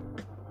pertama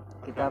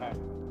kita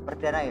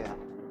perdana ya.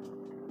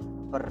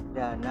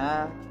 Perdana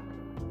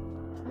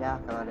ya,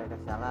 kalau ada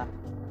salah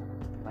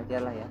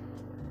wajar lah ya.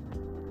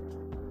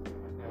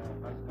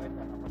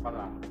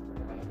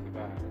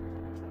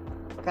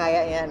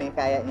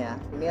 Kayaknya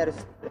ini harus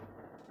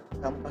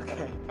kamu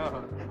pakai.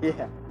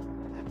 Iya.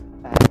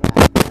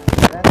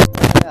 Karena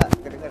nggak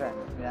kedengeran.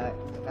 Ya,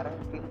 sekarang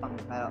timpang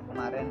kalau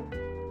kemarin.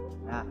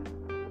 Nah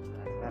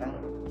sekarang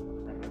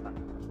timpang.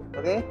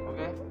 Oke?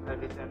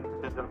 Ladies and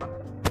gentlemen.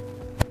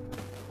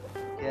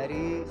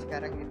 Jadi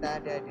sekarang kita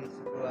ada di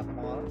sebuah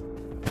mall.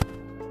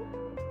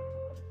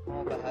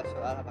 Mau bahas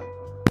soal apa?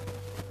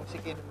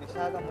 Musik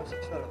Indonesia atau musik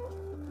Solo?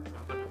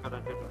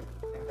 Yang kedua.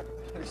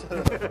 Yang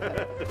Solo.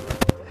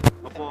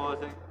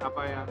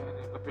 Apa yang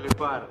lebih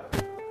lebar?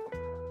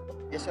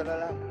 Ya Solo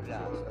lah,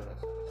 udah Solo.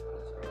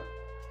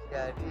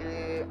 Jadi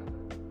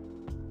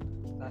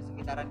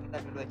sekitaran kita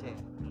dulu aja ya.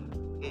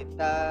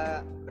 Kita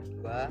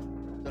berdua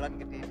kebetulan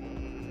gede di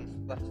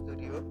sebuah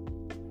studio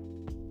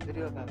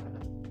apa?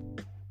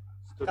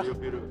 Studio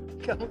biru.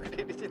 Kamu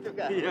gede di situ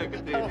kan? Iya,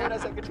 gede. Kamu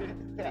merasa gede di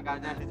situ kan?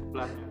 Ikannya di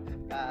sebelahnya.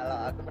 Kalau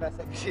aku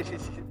merasa gede di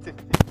situ,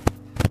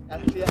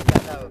 kalau dia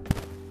nggak tahu.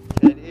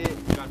 Jadi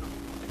Bukan.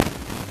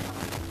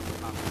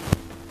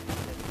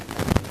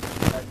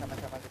 kita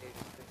sama-sama gede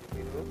di studio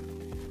biru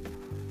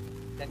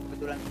dan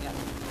kebetulan punya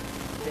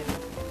band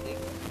musik.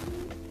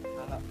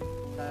 Kalau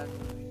kita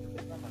itu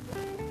apa?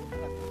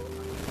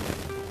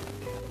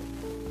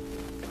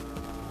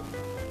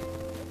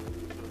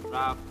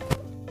 Rap,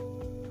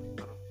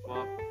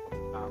 pop,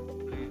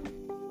 sampling,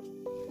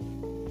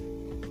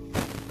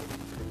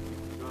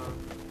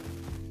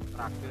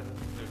 terakhir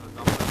Lego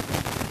Topper.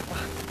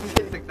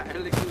 Sing tak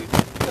eling kuwi.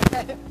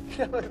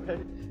 Kenapa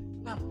berarti?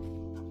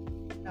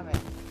 6 ya?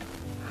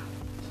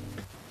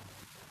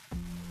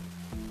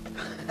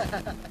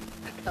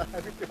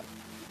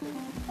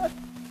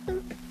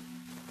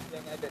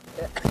 Yang ada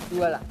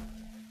dua lah.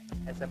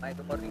 SMA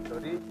itu Morning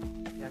Glory,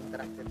 yang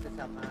terakhir itu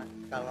sama,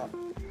 kalau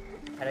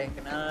ada yang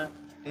kenal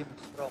Dim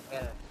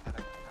Stromel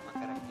sekarang sama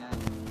karakternya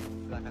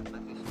itu anak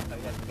mahasiswa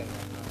ya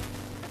kayaknya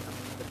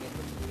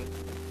mungkin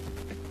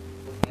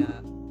punya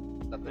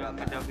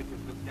beberapa Ada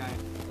video-videonya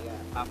ya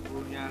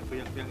lampunya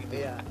goyang-goyang itu.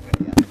 iya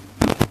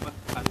Dapat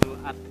bantu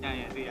artnya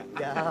ya itu ya.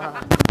 ya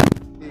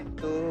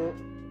itu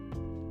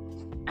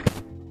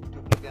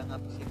cukup yang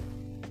ngabisin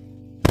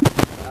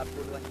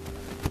puluhan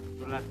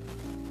Bulan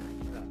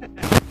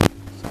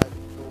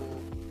satu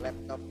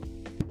laptop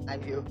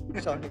Ayo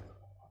Sonic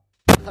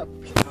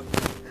habis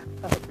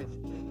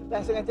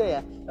langsung aja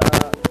ya.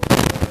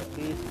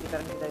 Di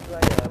sekitar kita itu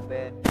ada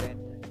band-band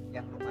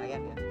yang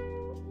lumayan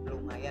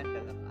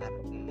dalam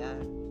artian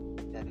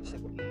dari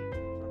segi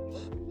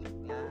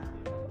produksinya,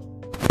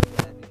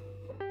 dari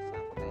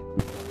sampai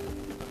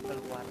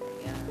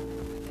keluarnya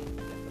ada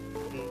yang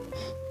gede.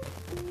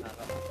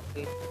 Kalau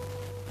gede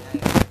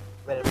ya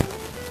well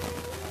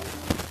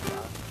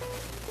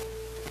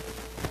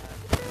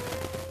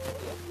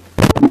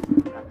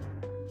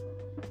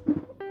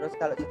terus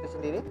kalau itu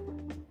sendiri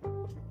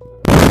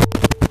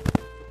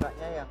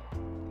sukanya yang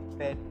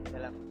band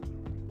dalam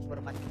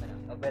format gimana?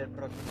 Well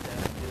produce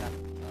dalam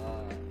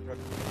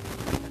produksi.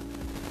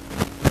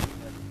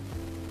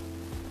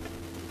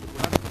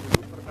 kebetulan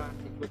dulu pernah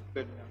ikut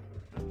band yang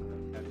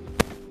benar-benar dari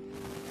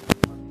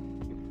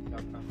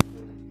misalkan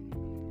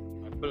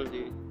label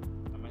sih,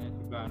 namanya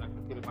juga anak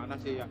kecil mana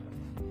sih yang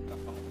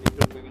bangun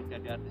tidur pengen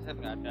jadi artis kan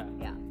nggak ada.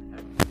 Ya.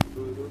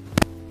 Dulu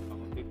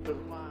bangun tidur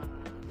mah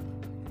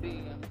tapi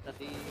yang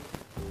jadi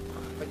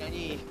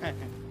penyanyi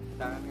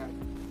jangan kan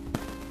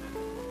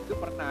itu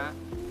pernah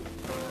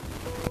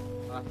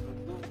malah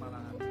itu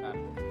malah kan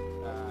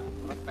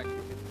prospek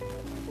gitu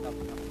kita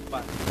punya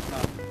beban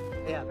besar,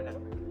 Iya benar.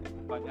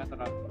 bebannya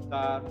terlalu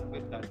besar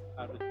mungkin, dan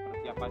harus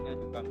persiapannya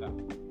juga nggak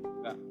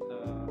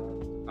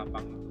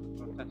segampang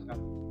itu.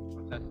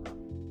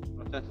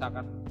 Proses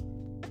akan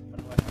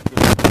menuai hasil.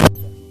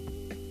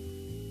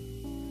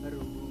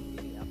 Baru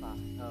ini apa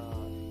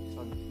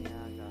solusinya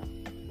agak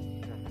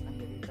berantakan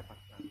jadi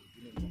terpaksa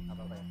ini ya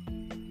apa ya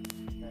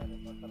dari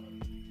motor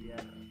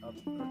biar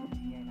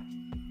produksinya enak.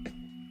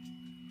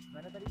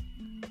 Mana tadi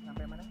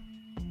sampai mana?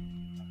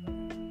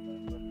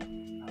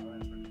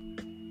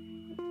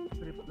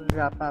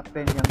 Berapa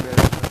band yang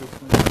bela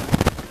produksinya?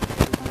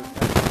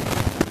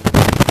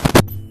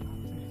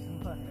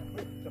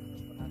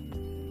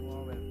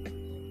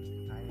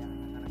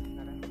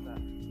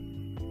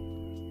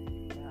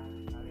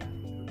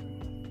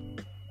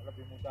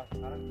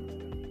 Sekarang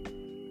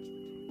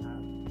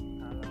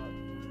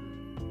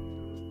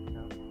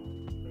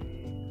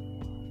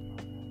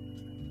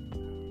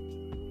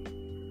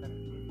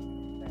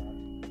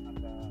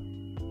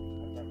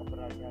ada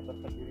keberanian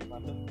bersendiri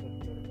masuk ke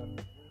biarkan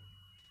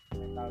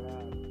mentalnya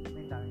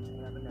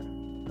mentalnya benar.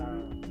 nah,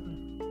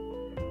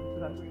 Itu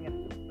aku ingat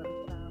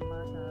pertama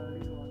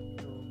kali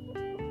waktu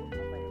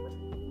apa ya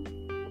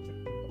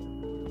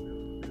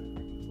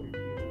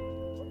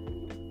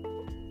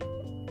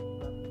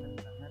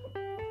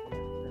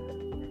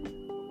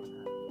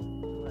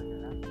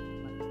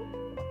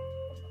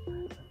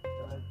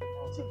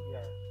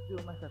itu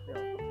Mas Satrio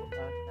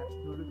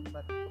dulu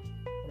sempat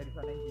jadi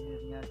sound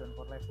engineer-nya Don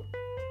for Life Mas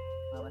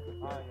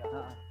Satrio. Oh,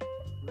 iya.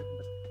 Dulu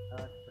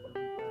sempat sebelum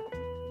ke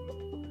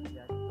sini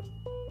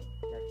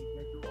jadi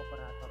dia itu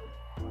operatornya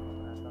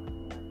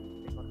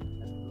recording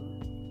dulu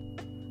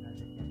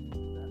ngadanya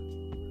juga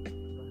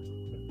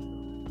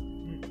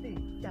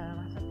ditinggal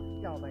Mas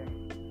Satrio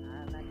bayangin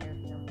anak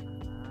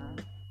SMA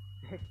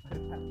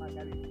pertama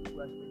kali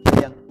buat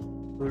yang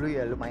dulu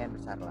ya lumayan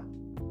besar lah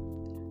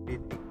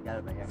ditinggal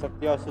bayangin.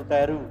 Setio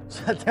Suteru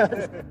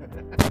Satrio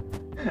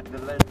The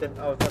Legend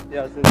of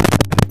Setio Suteru.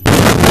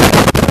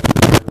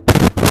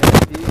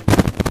 jadi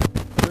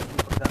terus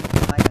dipegang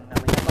sama yang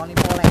namanya Tony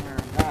Poleng.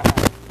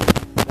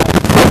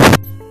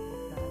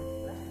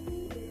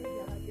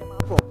 Dia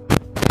mabok.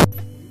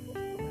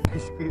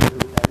 Gitu.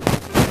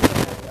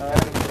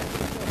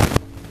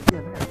 Iya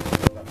benar.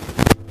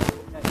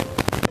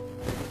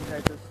 Kita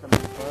itu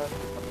sempat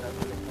pegang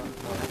telepon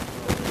Poleng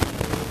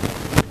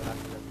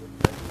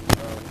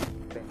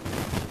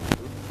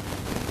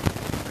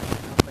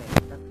apa ya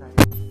kita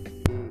kayak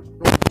di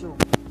Tunjung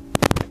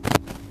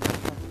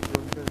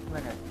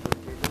gimana ya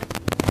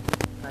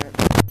kayak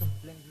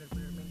cempleng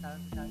bener-bener mental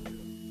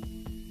gitu.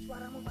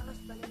 Suaramu panas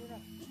seperti ini,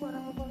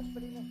 suaramu panas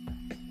seperti ini.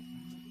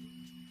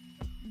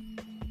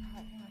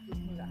 Kayaknya aku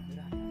nggak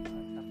berani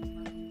tapi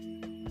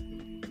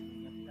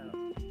kalau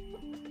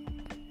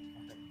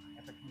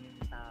efek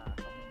mental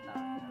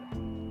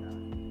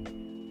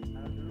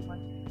kalau dulu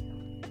Mas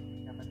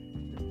dapat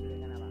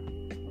dengan apa?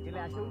 Oke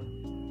Acu.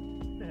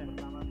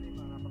 Pertama sih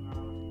malah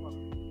pengalaman sport.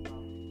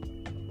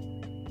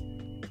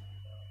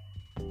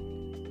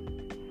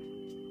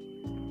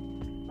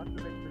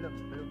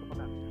 belum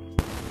kepegang.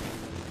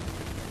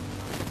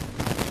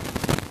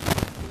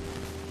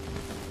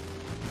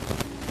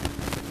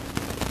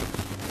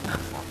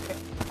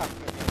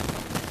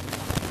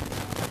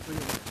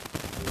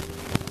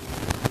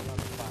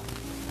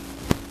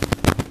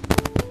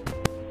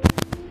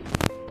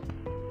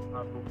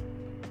 Aku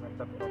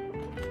semester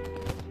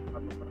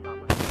satu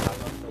pertama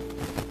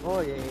Oh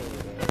iya iya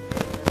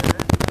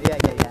iya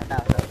iya iya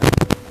tahu tahu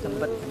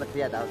sempet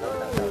dia tahu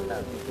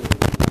itu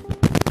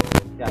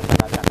ya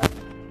katakan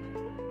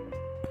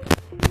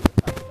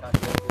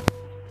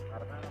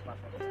karena apa?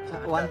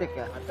 one take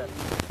ya Ada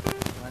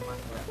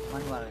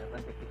manual ya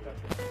one take itu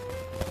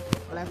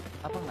left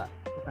apa enggak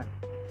bukan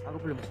aku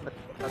belum sempet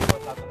satu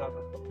satu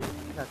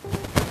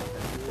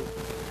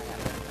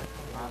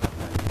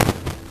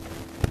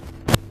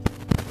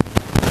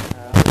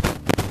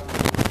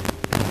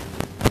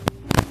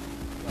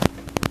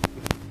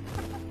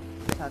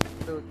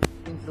satu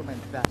instrumen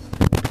bass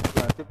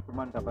wajib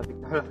cuma dapat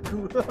 3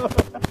 lagu.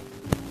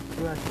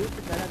 dua shift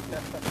sekarang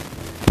dapat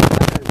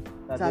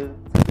Tadi satu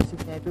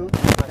shiftnya itu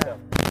jam.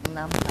 6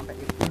 sampai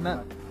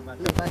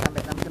 5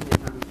 sampai 6 jam ya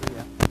dulu itu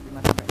ya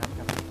 5 sampai 6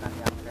 jam bukan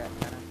yang kayak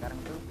sekarang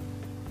tuh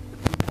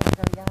gimana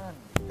kalian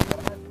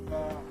Karena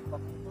juga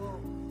pas itu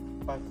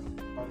pas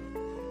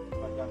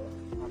yang ya,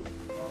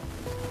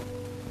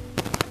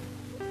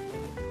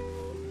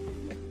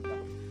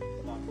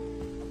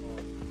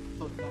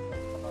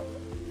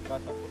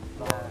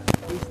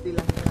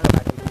 istilahnya kalau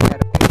nggak di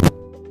RP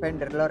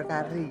vendor lor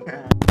kari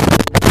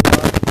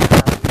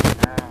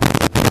nah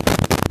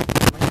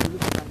namanya dulu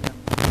bukan yang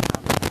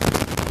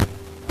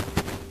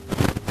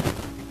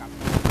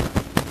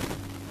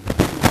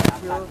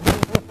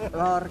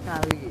lor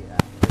kali ya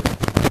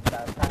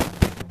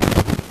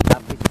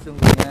tapi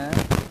sesungguhnya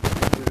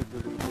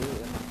dulu itu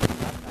emang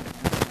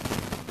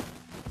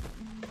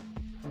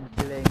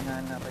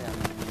jelengan apa ya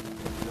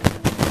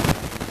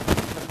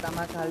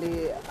pertama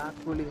kali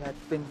aku lihat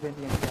band-band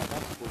yang di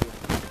atas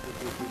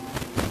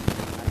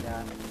ada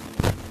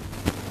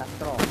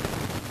Astro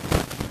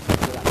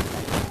itulah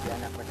di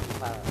anak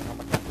festival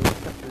nomor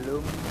 1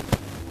 sebelum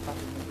apa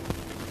ini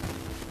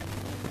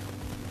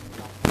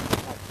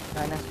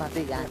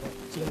Ganaspati ya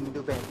anjing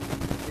itu band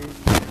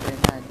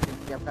anjing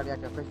setiap kali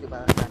ada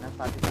festival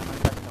Ganaspati sama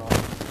Astro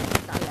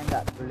kalian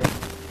nggak boleh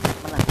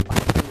menang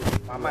pasti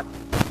Mamat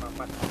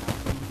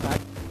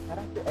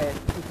sekarang tuh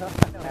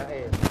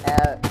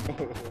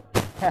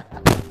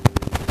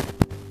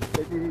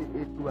jadi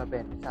dua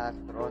band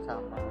Sastro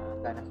sama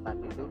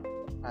Ganaspati itu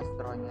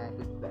Astronya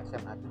itu juga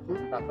SMA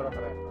 7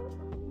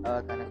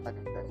 Ganaspati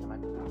juga SMA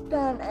 7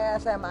 dan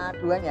SMA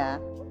 2 nya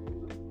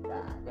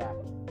nggak ada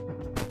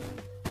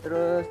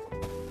terus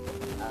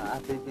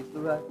habis itu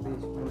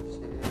habis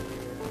musim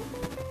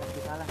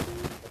festival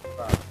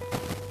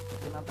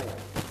kenapa ya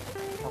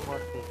Top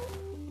 40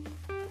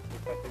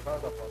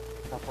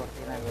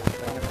 lah ya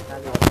banyak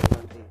sekali Top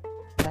 40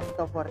 dan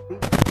Top 40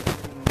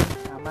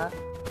 sama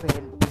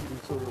band di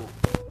Solo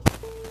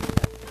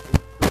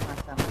itu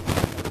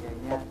masa-masa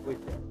kayaknya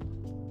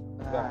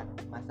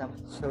masa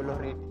Solo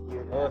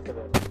Radio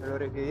Solo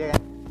Radio ya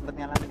kan sempat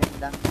nyalamin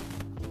tentang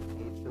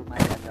itu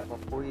masih ada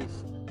Pop Quiz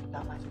kita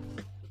masih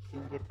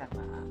singkirkan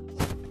maaf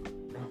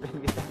band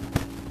kita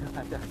belum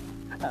ada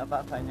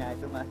apa-apanya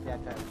itu masih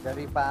ada The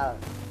Rival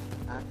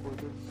aku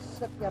tuh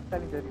setiap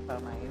kali The Rival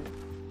main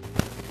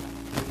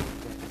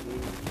jadi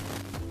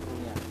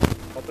punya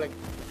Komplek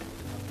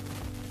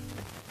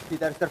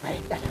gitaris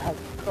terbaik adalah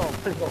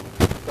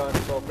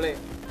Komplek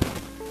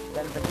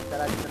dan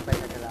gitaris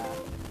terbaik adalah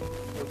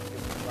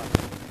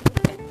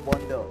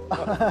Bondo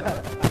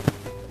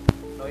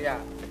oh ya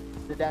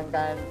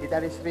sedangkan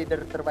gitaris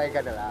reader terbaik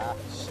adalah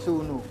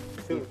Sunu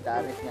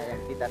gitarisnya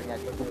yang gitarnya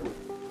dikubur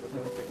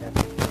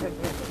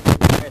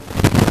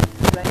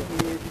selain di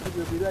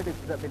studio biru ada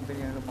juga band-band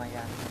yang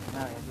lumayan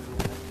kenal ya dulu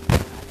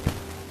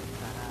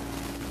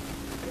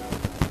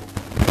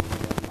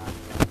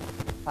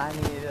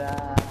Vanilla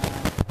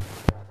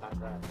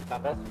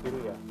Sunset biru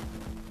ya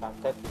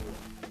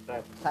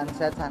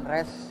Sunset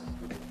Sunrise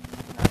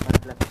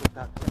 18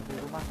 production di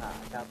rumah nggak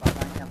ada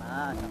apa-apanya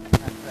mas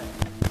Sunset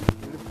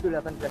dulu itu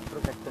 18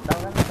 production tahu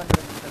kan 18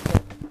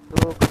 production itu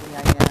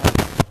kepunyaannya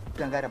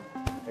Gang Garam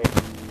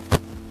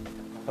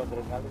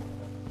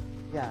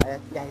ya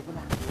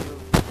itulah dulu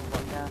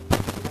pokoknya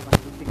sama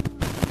syuting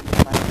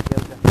kemarin dia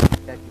udah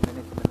jadi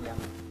manajemen yang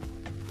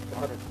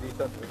di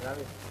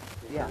jurnalis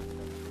iya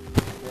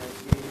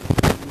jadi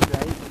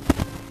mulai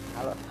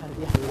kalau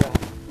kalian belum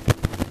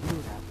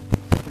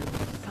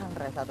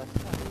Sunrise atau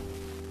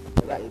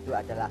Sunrise itu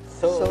adalah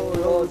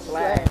Solo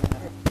Slang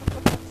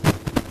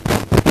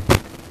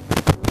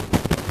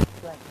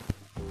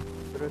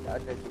terus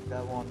ada juga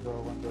Wondo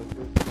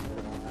itu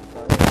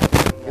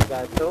juga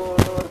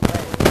Solo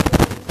Slang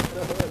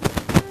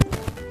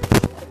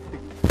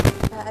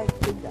nah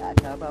itu nggak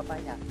ada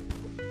apa-apanya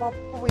Pop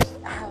Quiz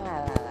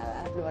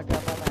aduh ada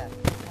apa-apanya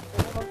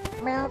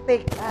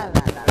Meltik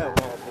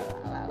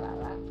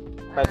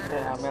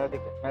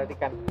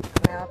Meltikan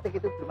Meltik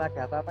itu belum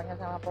ada apa-apanya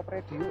sama Pop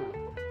Radio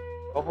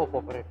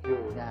Pop Radio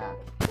nah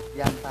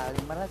yang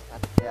paling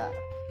melesat ya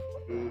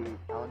di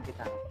tahun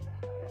kita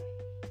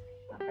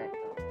sampai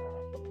ke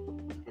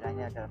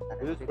istilahnya dalam tanda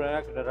Itu kutip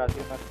sebenarnya generasi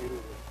Mas Biru.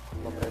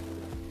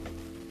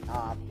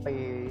 tapi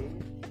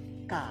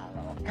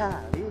kalau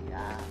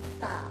kalian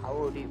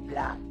tahu di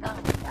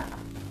belakangnya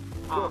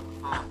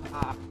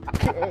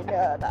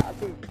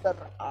generasi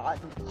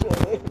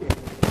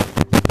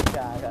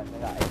teranjing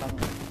enggak emang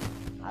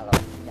kalau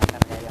punya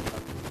karya yang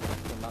bagus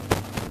emang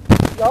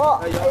yo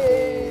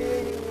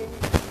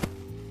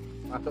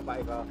Masuk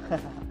Pak Eko.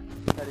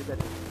 sorry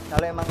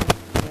kalau emang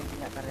ingin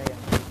punya karya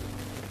yang bagus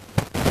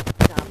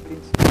Chaplin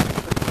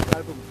satu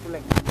album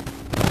Suleng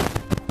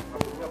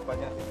Albumnya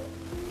banyak sih.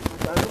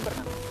 satu album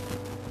pernah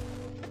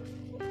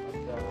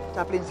Ada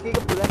Chaplinsky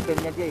kebetulan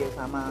bandnya dia ya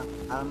sama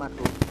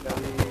almarhum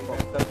dari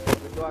Monster Book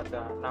itu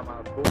ada 6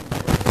 album.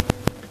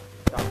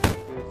 Tapi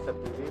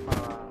sendiri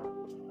malah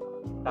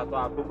satu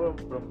album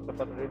belum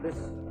sempat rilis.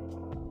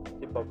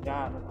 Hip-hopnya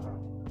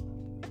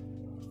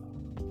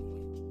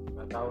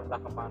nggak tahu entah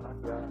kemana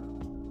dia.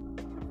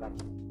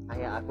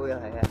 kayak aku ya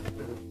kayak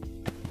dulu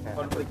kayak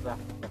Konflik lah.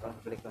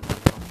 konflik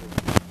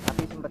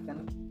tapi sempet kan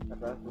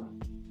satu album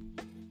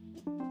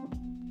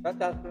Kan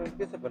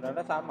Chaplinsky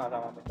sebenarnya sama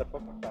Mr.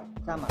 Pop kan.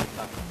 sama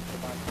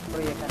Cuma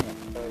proyekan ya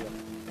yang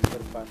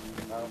berban.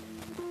 Kalau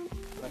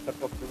Mr.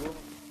 Pop dulu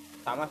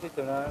sama sih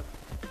sebenarnya,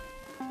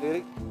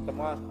 lirik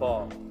semua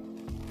pop.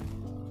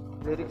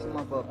 lirik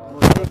semua pop Nah,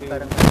 musik tapi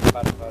bareng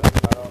bareng-bareng.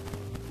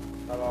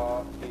 Kalau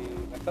di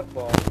Mr.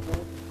 Pop itu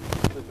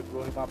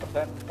 75%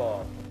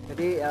 pop.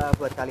 jadi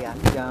buat kalian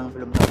yang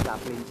belum tahu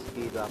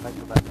Chaplinsky itu apa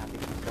coba nanti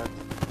di search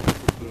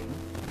googling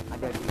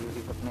ada di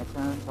Reverb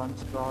Nation,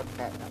 SoundCloud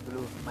kayak dulu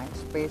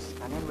MySpace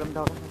kalian belum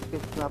tahu kan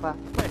MySpace itu apa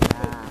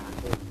nah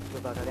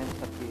coba kalian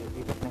search di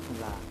Reverb Nation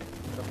lah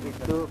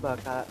itu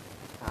bakal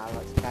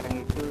kalau sekarang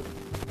itu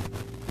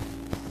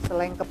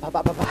seleng ke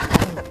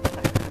bapak-bapakan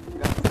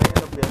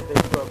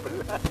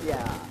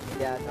ya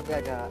ya tapi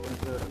ada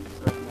unsur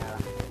slangnya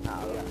lah nah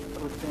ya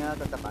terusnya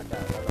tetap ada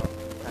kalau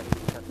dari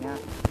pusatnya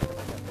tetap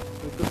ada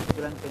itu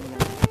kebetulan band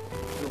yang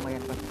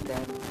lumayan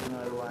konsisten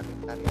mengeluarkan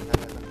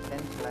karya-karya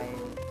konsisten selain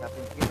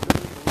Chaplinsky itu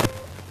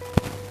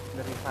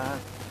dari salah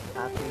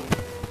satu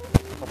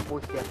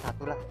Opus ya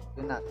satu lah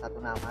itu satu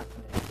nama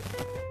sebenarnya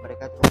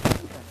mereka cukup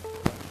konsisten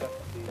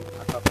Di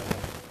agamanya.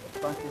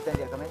 konsisten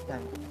di agamanya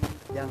dan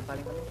yang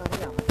paling penting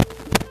karya mas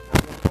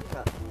karya kan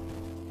enggak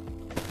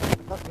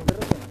recording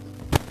terus ya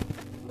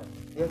mas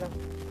iya kan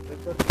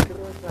recording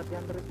terus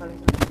latihan terus paling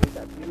senang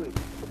bisa dulu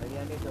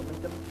kalian ini udah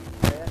mencem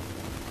saya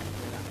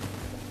enak.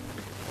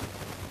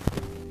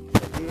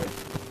 Jadi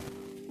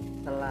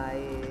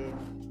selain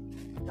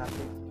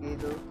Chaplinsky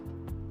itu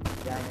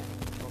ya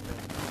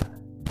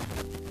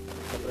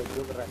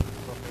Itu keren.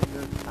 itu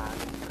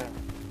paling keren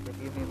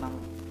jadi memang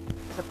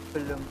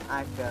sebelum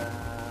ada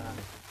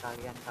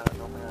kalian kalau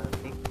mau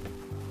meltik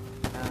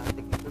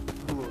tik itu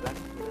duo kan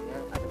sebenarnya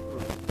ada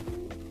duo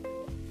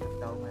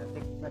tahu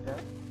meltik ada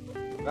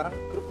Sekarang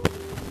grup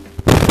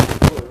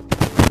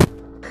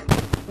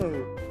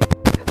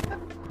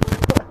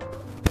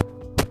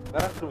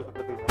sekarang grup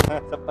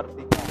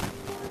sepertinya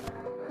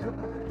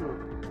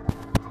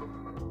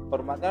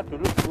formatnya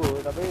dulu duo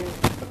tapi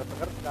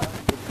denger sekarang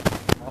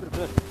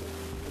grup.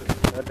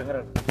 Terus denger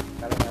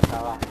kalau nggak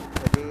salah.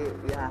 jadi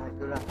ya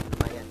itulah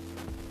lumayan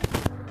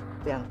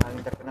yang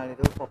paling terkenal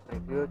itu Pop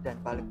Radio dan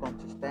paling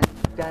konsisten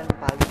dan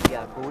paling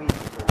diakui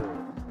gitu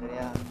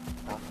sebenarnya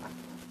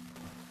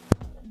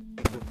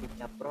video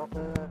klipnya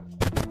proper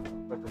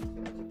produksi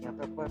musiknya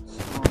proper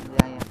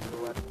semuanya yang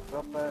keluar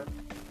proper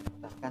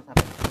bahkan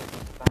sampai ke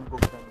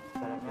panggung dan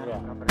segalanya Iya.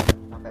 proper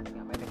sampai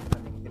dengan manajemen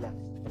yang jelas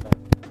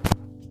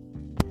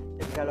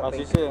jadi kalau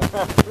Posisi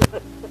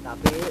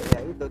tapi ya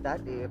itu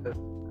tadi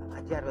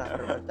wajarlah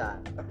perpecahan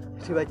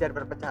jadi wajar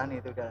perpecahan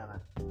itu udah lama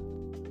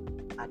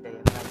ada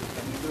yang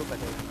melanjutkan hidup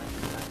ada yang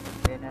melanjutkan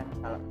dan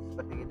kalau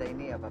seperti kita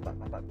ini ya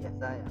bapak-bapak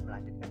biasa yang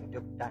melanjutkan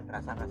hidup dan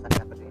rasa-rasa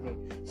seperti ini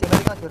sih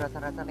penting aja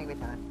rasa-rasa nih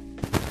jangan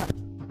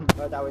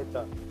nggak tahu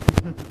itu.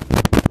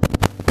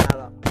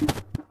 kalau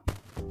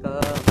ke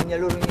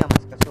menyeluruhnya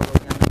mas ke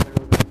solonya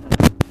menyeluruhnya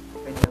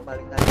band yang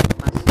paling tadi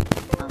mas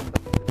anggap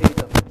seperti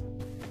itu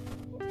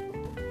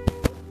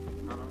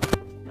Kalau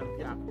yang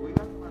diakui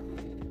kan masih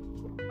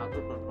satu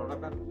donor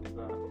kan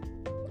juga.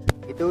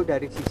 itu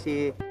dari sisi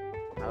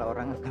kalau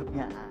orang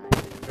anggapnya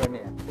underground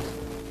ya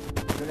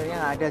sebenarnya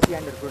nggak ada sih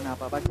underground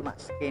apa cuma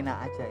skena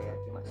aja ya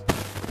cuma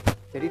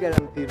jadi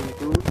dalam diri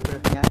itu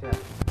sebenarnya ada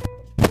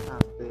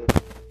hampir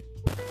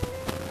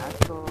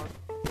hardcore,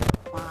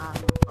 punk,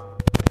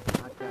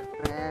 ada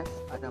thrash,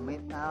 ada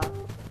metal,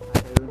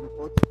 ada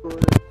old school,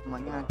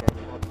 semuanya ada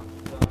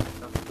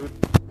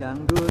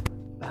dangdut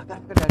bahkan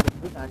kedai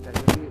dangdut ada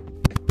jadi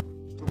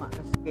cuma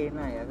ke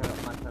skena ya kalau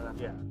masalah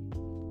Iya.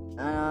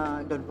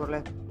 Don't For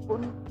Life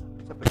pun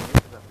sebenarnya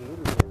juga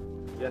biru ya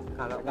Ya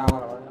kalau kita mau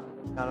awal-awalnya.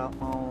 kalau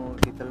mau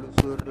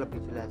ditelusur lebih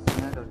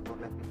jelasnya Don't For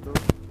Life itu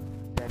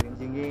dari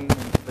Jingging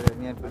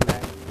sebenarnya dulu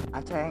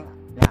Aceh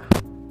ya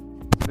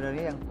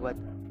sebenarnya yang buat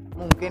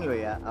mungkin loh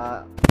ya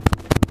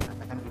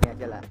katakan kan gini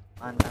aja lah,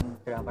 mantan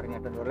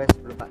drummernya Don Worles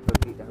sebelum Pak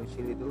Dodi dan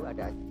Usil itu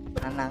ada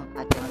Anang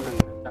Acengli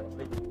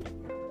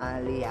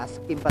alias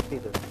Kimpet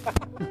itu.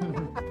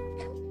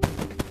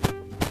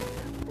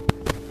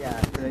 Ya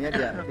sebenarnya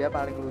dia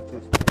paling lucu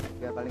sih.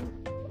 Dia paling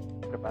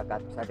berbakat.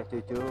 Terus ada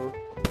Jojo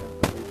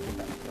yang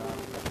juga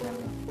yang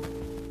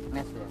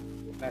Nes ya,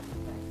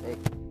 Nesik,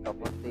 Top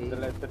 40, The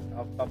Legend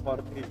of Top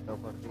 40. Top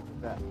 40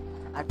 juga.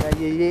 Ada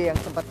Yeye yang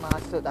sempat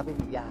masuk tapi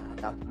ya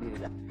tahu sendiri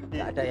lah,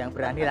 nggak ada yang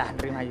berani lah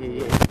nerima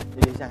Yeye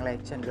sang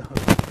legend loh.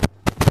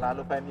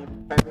 Lalu Penny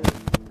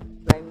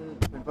Selain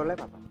Ben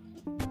Forlep apa?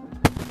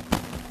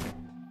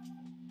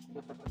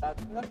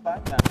 interpretasi kan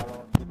banyak, kalau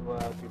di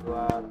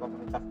luar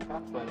komunitas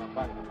kan banyak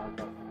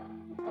ada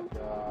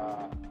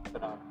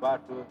Senang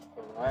Badut,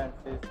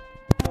 Oasis,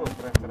 itu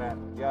keren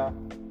ya,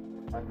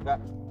 enggak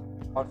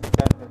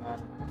konsisten dengan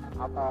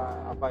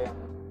apa yang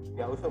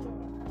dia usung,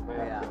 apa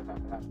yang Iya. dia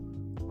lakukan.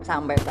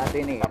 Sampai saat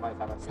ini ya? Sampai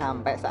saat ini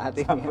sampai saat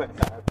ini.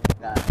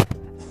 Nah,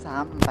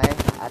 sampai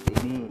saat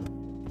ini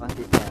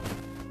konsisten.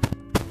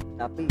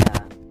 Tapi ya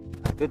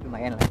Badut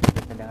lumayan lah,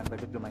 tendangan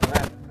Badut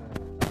lumayan.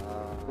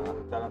 Itu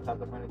dalam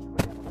satu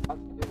manajemen yang tepat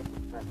itu lebih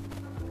keren.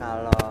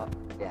 Kalau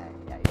ya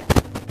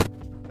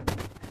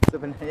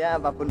sebenarnya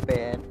apapun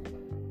band,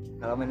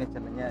 kalau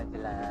manajemennya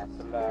jelas,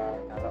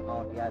 kalau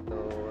mau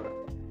diatur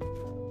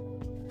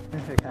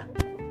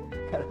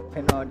kalau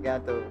band mau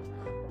diatur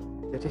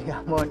jadi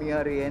harmoni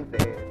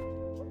oriented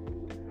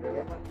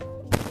ya.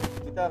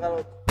 Kita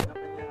kalau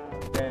namanya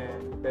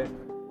band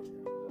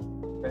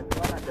itu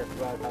kan ada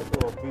dua, satu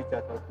hobi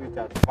jatuh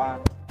fun,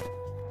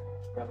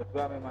 yang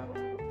kedua memang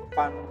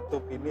fun to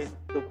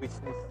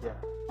business ya.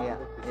 Fun Iya,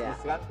 to iya. business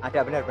kan, Ada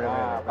benar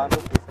fun to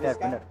business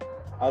kan benar.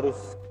 harus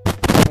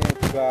ini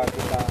juga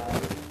kita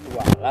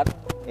jualan,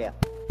 Iya,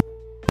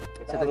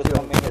 kita Setuju. harus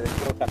memanage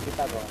produk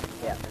kita dong.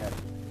 iya benar.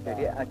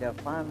 Jadi ada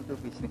fun to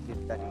business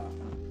itu tadi.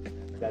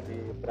 Jadi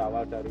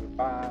berawal dari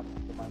fun,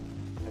 cuman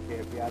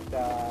happy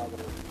aja,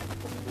 terus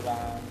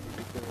kemunculan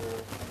gitu,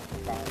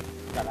 menemukan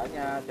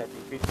caranya jadi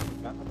bisnis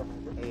kan,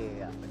 teman-teman.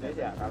 Iya. Bisnis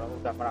ya, kalau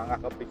udah merangkak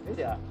ke bisnis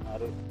ya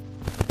harus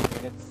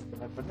manage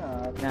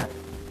benar-benar. Nah,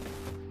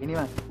 ini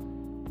Mas,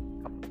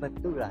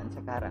 kebetulan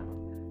sekarang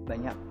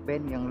banyak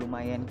band yang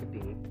lumayan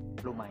gede,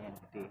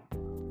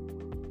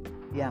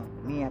 yang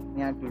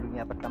niatnya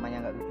dulunya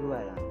pertamanya nggak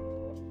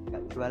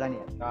jualan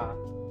ya, Nah,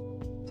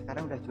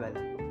 sekarang udah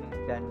jualan.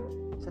 Dan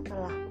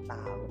setelah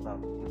tahu bahwa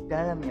di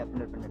dalamnya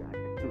benar-benar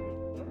ada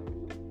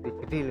duit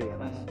gede loh ya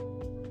Mas.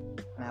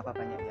 Kenapa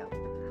banyak yang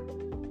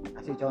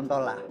kasih contoh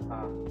lah,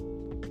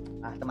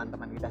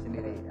 teman-teman kita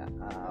sendiri ya,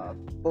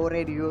 Po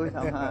Radio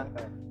sama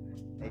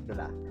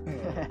itulah.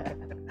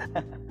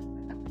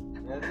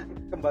 ya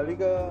kembali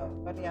ke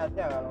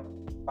niatnya. Kalau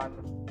fun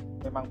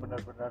memang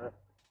benar-benar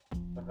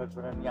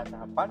niatnya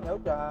fun, ya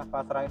udah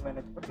pasrahin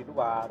manajemen di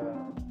luar,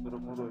 suruh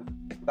ngurus.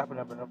 Kita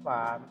benar-benar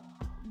fun.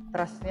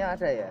 Trustnya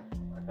ada ya,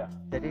 Ada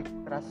jadi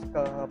trust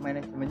ke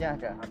manajemennya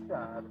ada. harus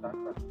ada.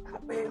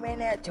 Tapi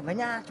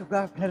manajemennya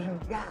juga bener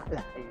enggak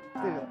lah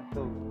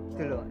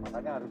itu loh.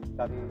 Makanya harus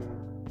cari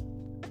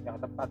yang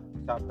tepat,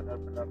 bisa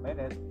benar-benar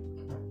manage.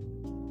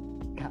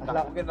 Nggak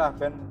Kalau mungkin lah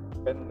band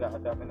nggak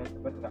ada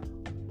manajemen, nggak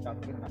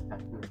mungkin nggak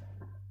jadi.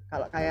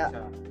 kalau kayak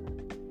Bisa.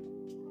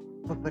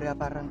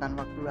 beberapa rentan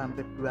waktu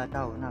hampir 2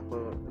 tahun aku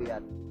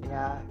lihat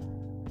ya,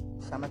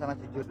 sama-sama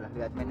jujur lah,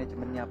 lihat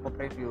manajemennya Pop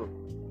Radio,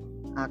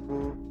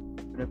 aku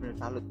benar-benar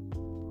salut.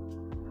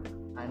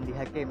 Andi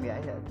Hakim ya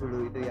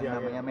dulu itu yang Iya,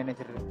 namanya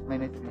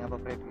manajernya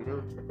Pop Radio itu.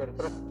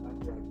 terus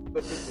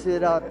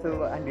Shout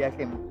to Andi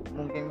Hakim,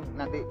 mungkin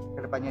nanti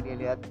kedepannya dia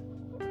lihat.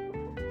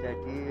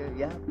 Jadi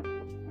ya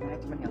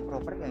manajemen yang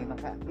proper ya memang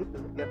kayak gitu,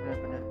 dia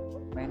benar-benar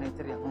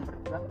manajer yang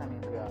memperjuangkan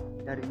itu ya,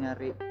 dari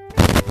nyari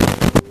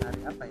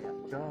apa ya,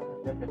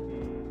 dia jadi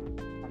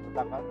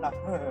anggota kelas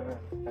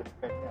dari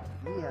bandnya.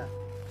 iya,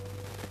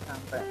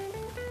 sampai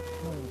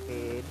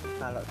mungkin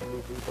kalau dulu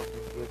itu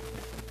video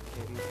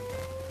jadi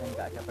dan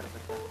nggak ada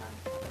perpecahan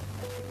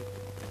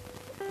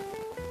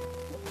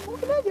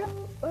mungkin aja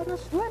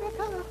harus suara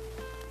kalah.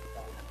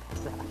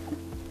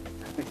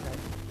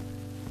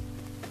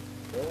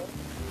 Ya,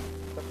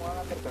 semua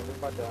kan tergantung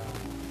pada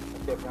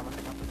objeknya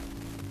masing-masing.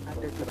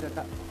 Ada juga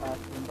Kak,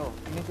 contoh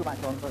ini cuma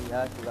contoh ya,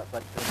 juga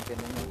buat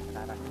band-band yang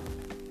sekarang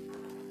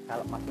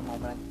kalau masih mau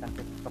melanjutkan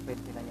ke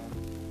band yang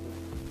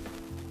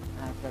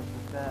ada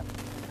juga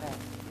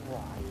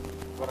wah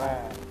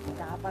Keren,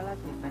 kita apa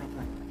lagi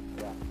manajemen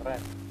ya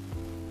keren.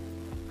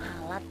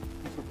 alat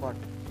support,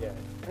 Ya,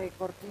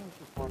 recording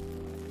support,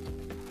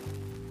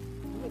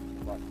 ini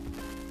support,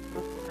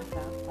 terus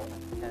ada apa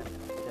lagi? ya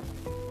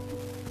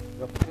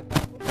mungkin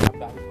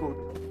ada ego.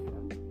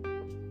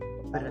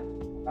 Bener.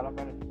 Kalau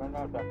manajemennya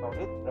udah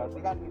solid, berarti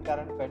kan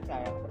lingkaran bandnya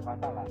yang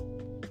bermasalah.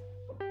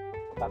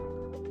 Tapi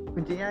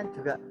Kuncinya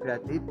juga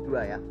berarti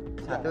 2 ya.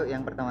 Satu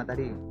yang pertama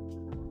tadi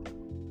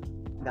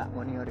nggak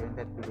money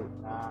oriented dulu,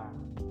 nah,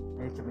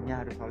 manajemennya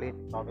harus solid,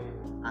 tapi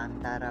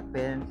antara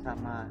band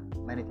sama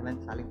manajemen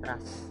saling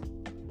trust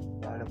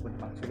walaupun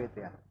memang sulit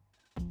ya.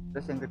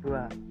 Terus yang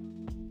kedua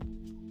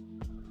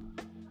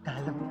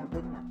dalamnya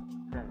bandnya,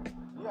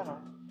 iya no.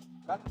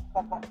 kan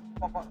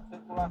pokok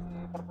sirkulasi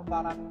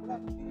perputaran itu kan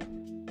di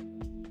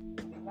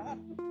intinya kan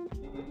di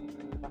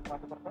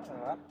masing-masing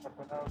personel kan,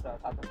 personel udah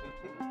satu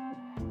visi,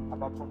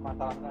 apapun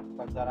masalahnya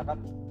dibicarakan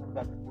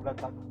udah bulan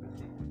satu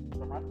visi,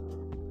 teman.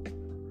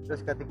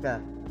 Terus ketiga,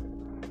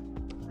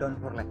 don't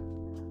forget.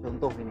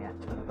 Contoh ini ya,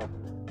 contoh.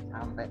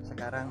 Sampai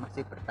sekarang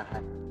masih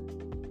bertahan.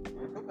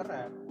 Itu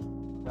keren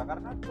ya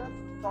karena dia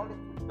solid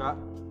juga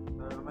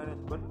dalam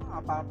manajemen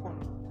apapun,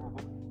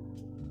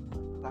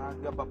 nah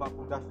dia babak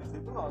bundas di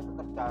situ kok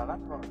tetap jalan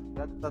kok,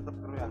 dia tetap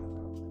keren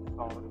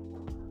solid.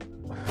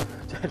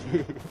 Jadi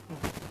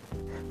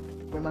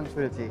memang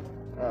sulit sih.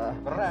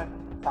 Keren,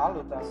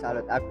 salut aku.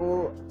 Salut. Aku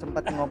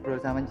sempat ngobrol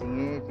sama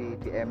Jingi di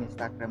DM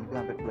Instagram itu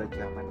hampir 2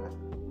 jaman lah.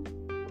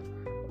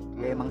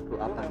 Dia emang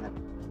doa banget.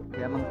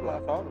 Dia emang doa.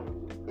 Salut.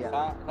 Iya.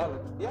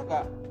 Salut. Dia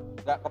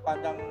nggak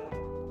kepanjang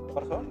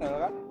personel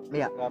kan?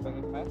 Iya. Nggak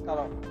pengen main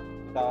kalau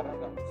kita orang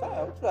nggak bisa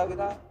ya udah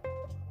kita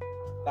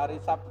cari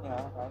subnya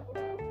kan.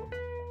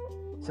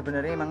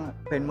 Sebenarnya emang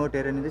band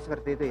modern itu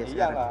seperti itu ya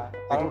sekarang. Iyalah.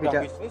 Kalau Jadi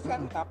udah bisnis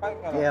kan ngapain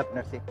kalau? Iya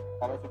benar sih.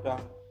 Kalau sudah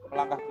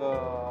melangkah ke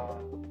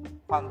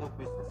fun to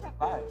bisnis kan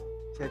lain.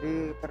 Jadi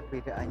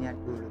perbedaannya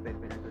dulu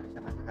band-band dulu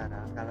sama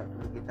sekarang. Kalau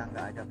dulu kita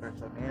nggak ada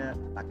personil,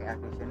 pakai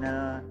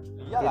additional.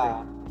 Iyalah. Gitu.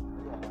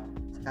 Iya.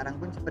 Sekarang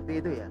pun seperti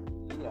itu ya.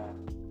 Iya.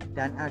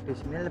 Dan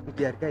additional lebih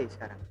dihargai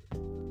sekarang.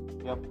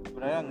 Ya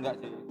sebenarnya enggak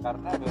sih,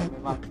 karena ya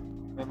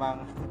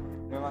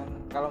memang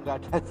kalau nggak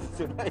ada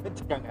sudah ya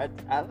juga nggak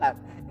jalan.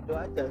 Itu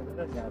aja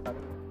sebenarnya,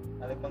 tapi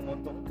saling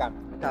menguntungkan.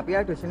 Tapi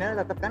additional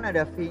tetap kan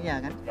ada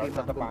fee-nya kan? Ya, Fee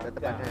tetap manggung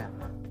tetap ada.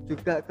 ada.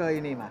 Juga ke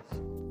ini Mas.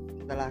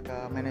 Setelah ke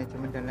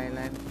manajemen dan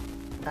lain-lain,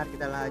 ntar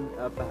kita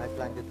bahas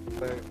lanjut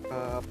ke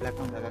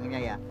belakang-belakangnya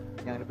ya,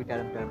 yang lebih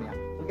dalam-dalamnya.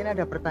 Mungkin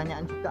ada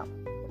pertanyaan juga,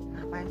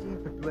 ngapain sih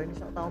berdua ini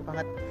sok tahu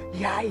banget?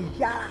 Ya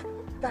iya,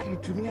 kita di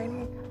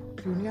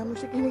dunia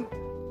musik ini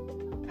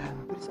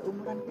hampir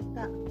seumuran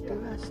kita,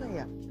 dewasa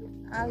ya.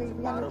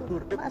 Alihnya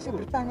itu masih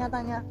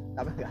bertanya-tanya,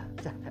 tapi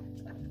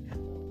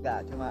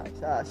enggak, cuma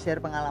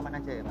share pengalaman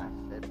aja ya Mas,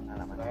 share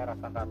pengalaman. Saya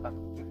rasa-rasa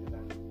gitu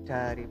kan.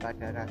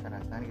 Daripada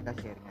rasa-rasaan kita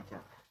sharing aja.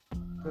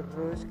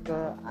 Terus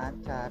ke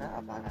acara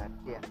apa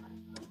lagi ya,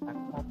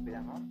 aku mau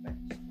bilang apa ya?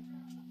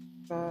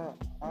 Ke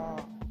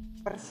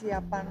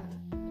persiapan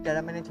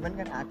dalam manajemen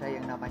kan ada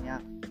yang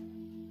namanya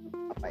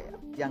apa ya,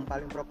 yang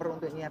paling proper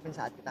untuk nyiapin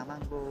saat kita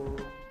manggung.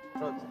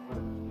 Terus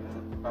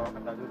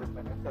dibawakan dari room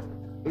manager.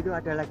 Itu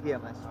ada lagi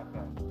ya Mas.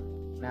 Ada.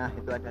 Nah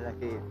itu ada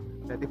lagi,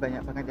 berarti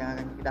banyak banget yang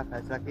akan kita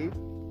bahas lagi.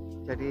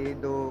 Jadi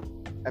untuk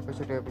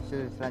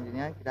episode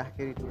selanjutnya kita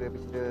akhiri dulu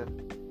episode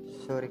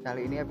sore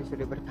kali ini,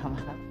 episode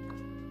pertama.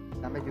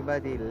 Sampai jumpa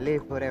di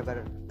Live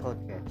Forever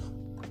Podcast.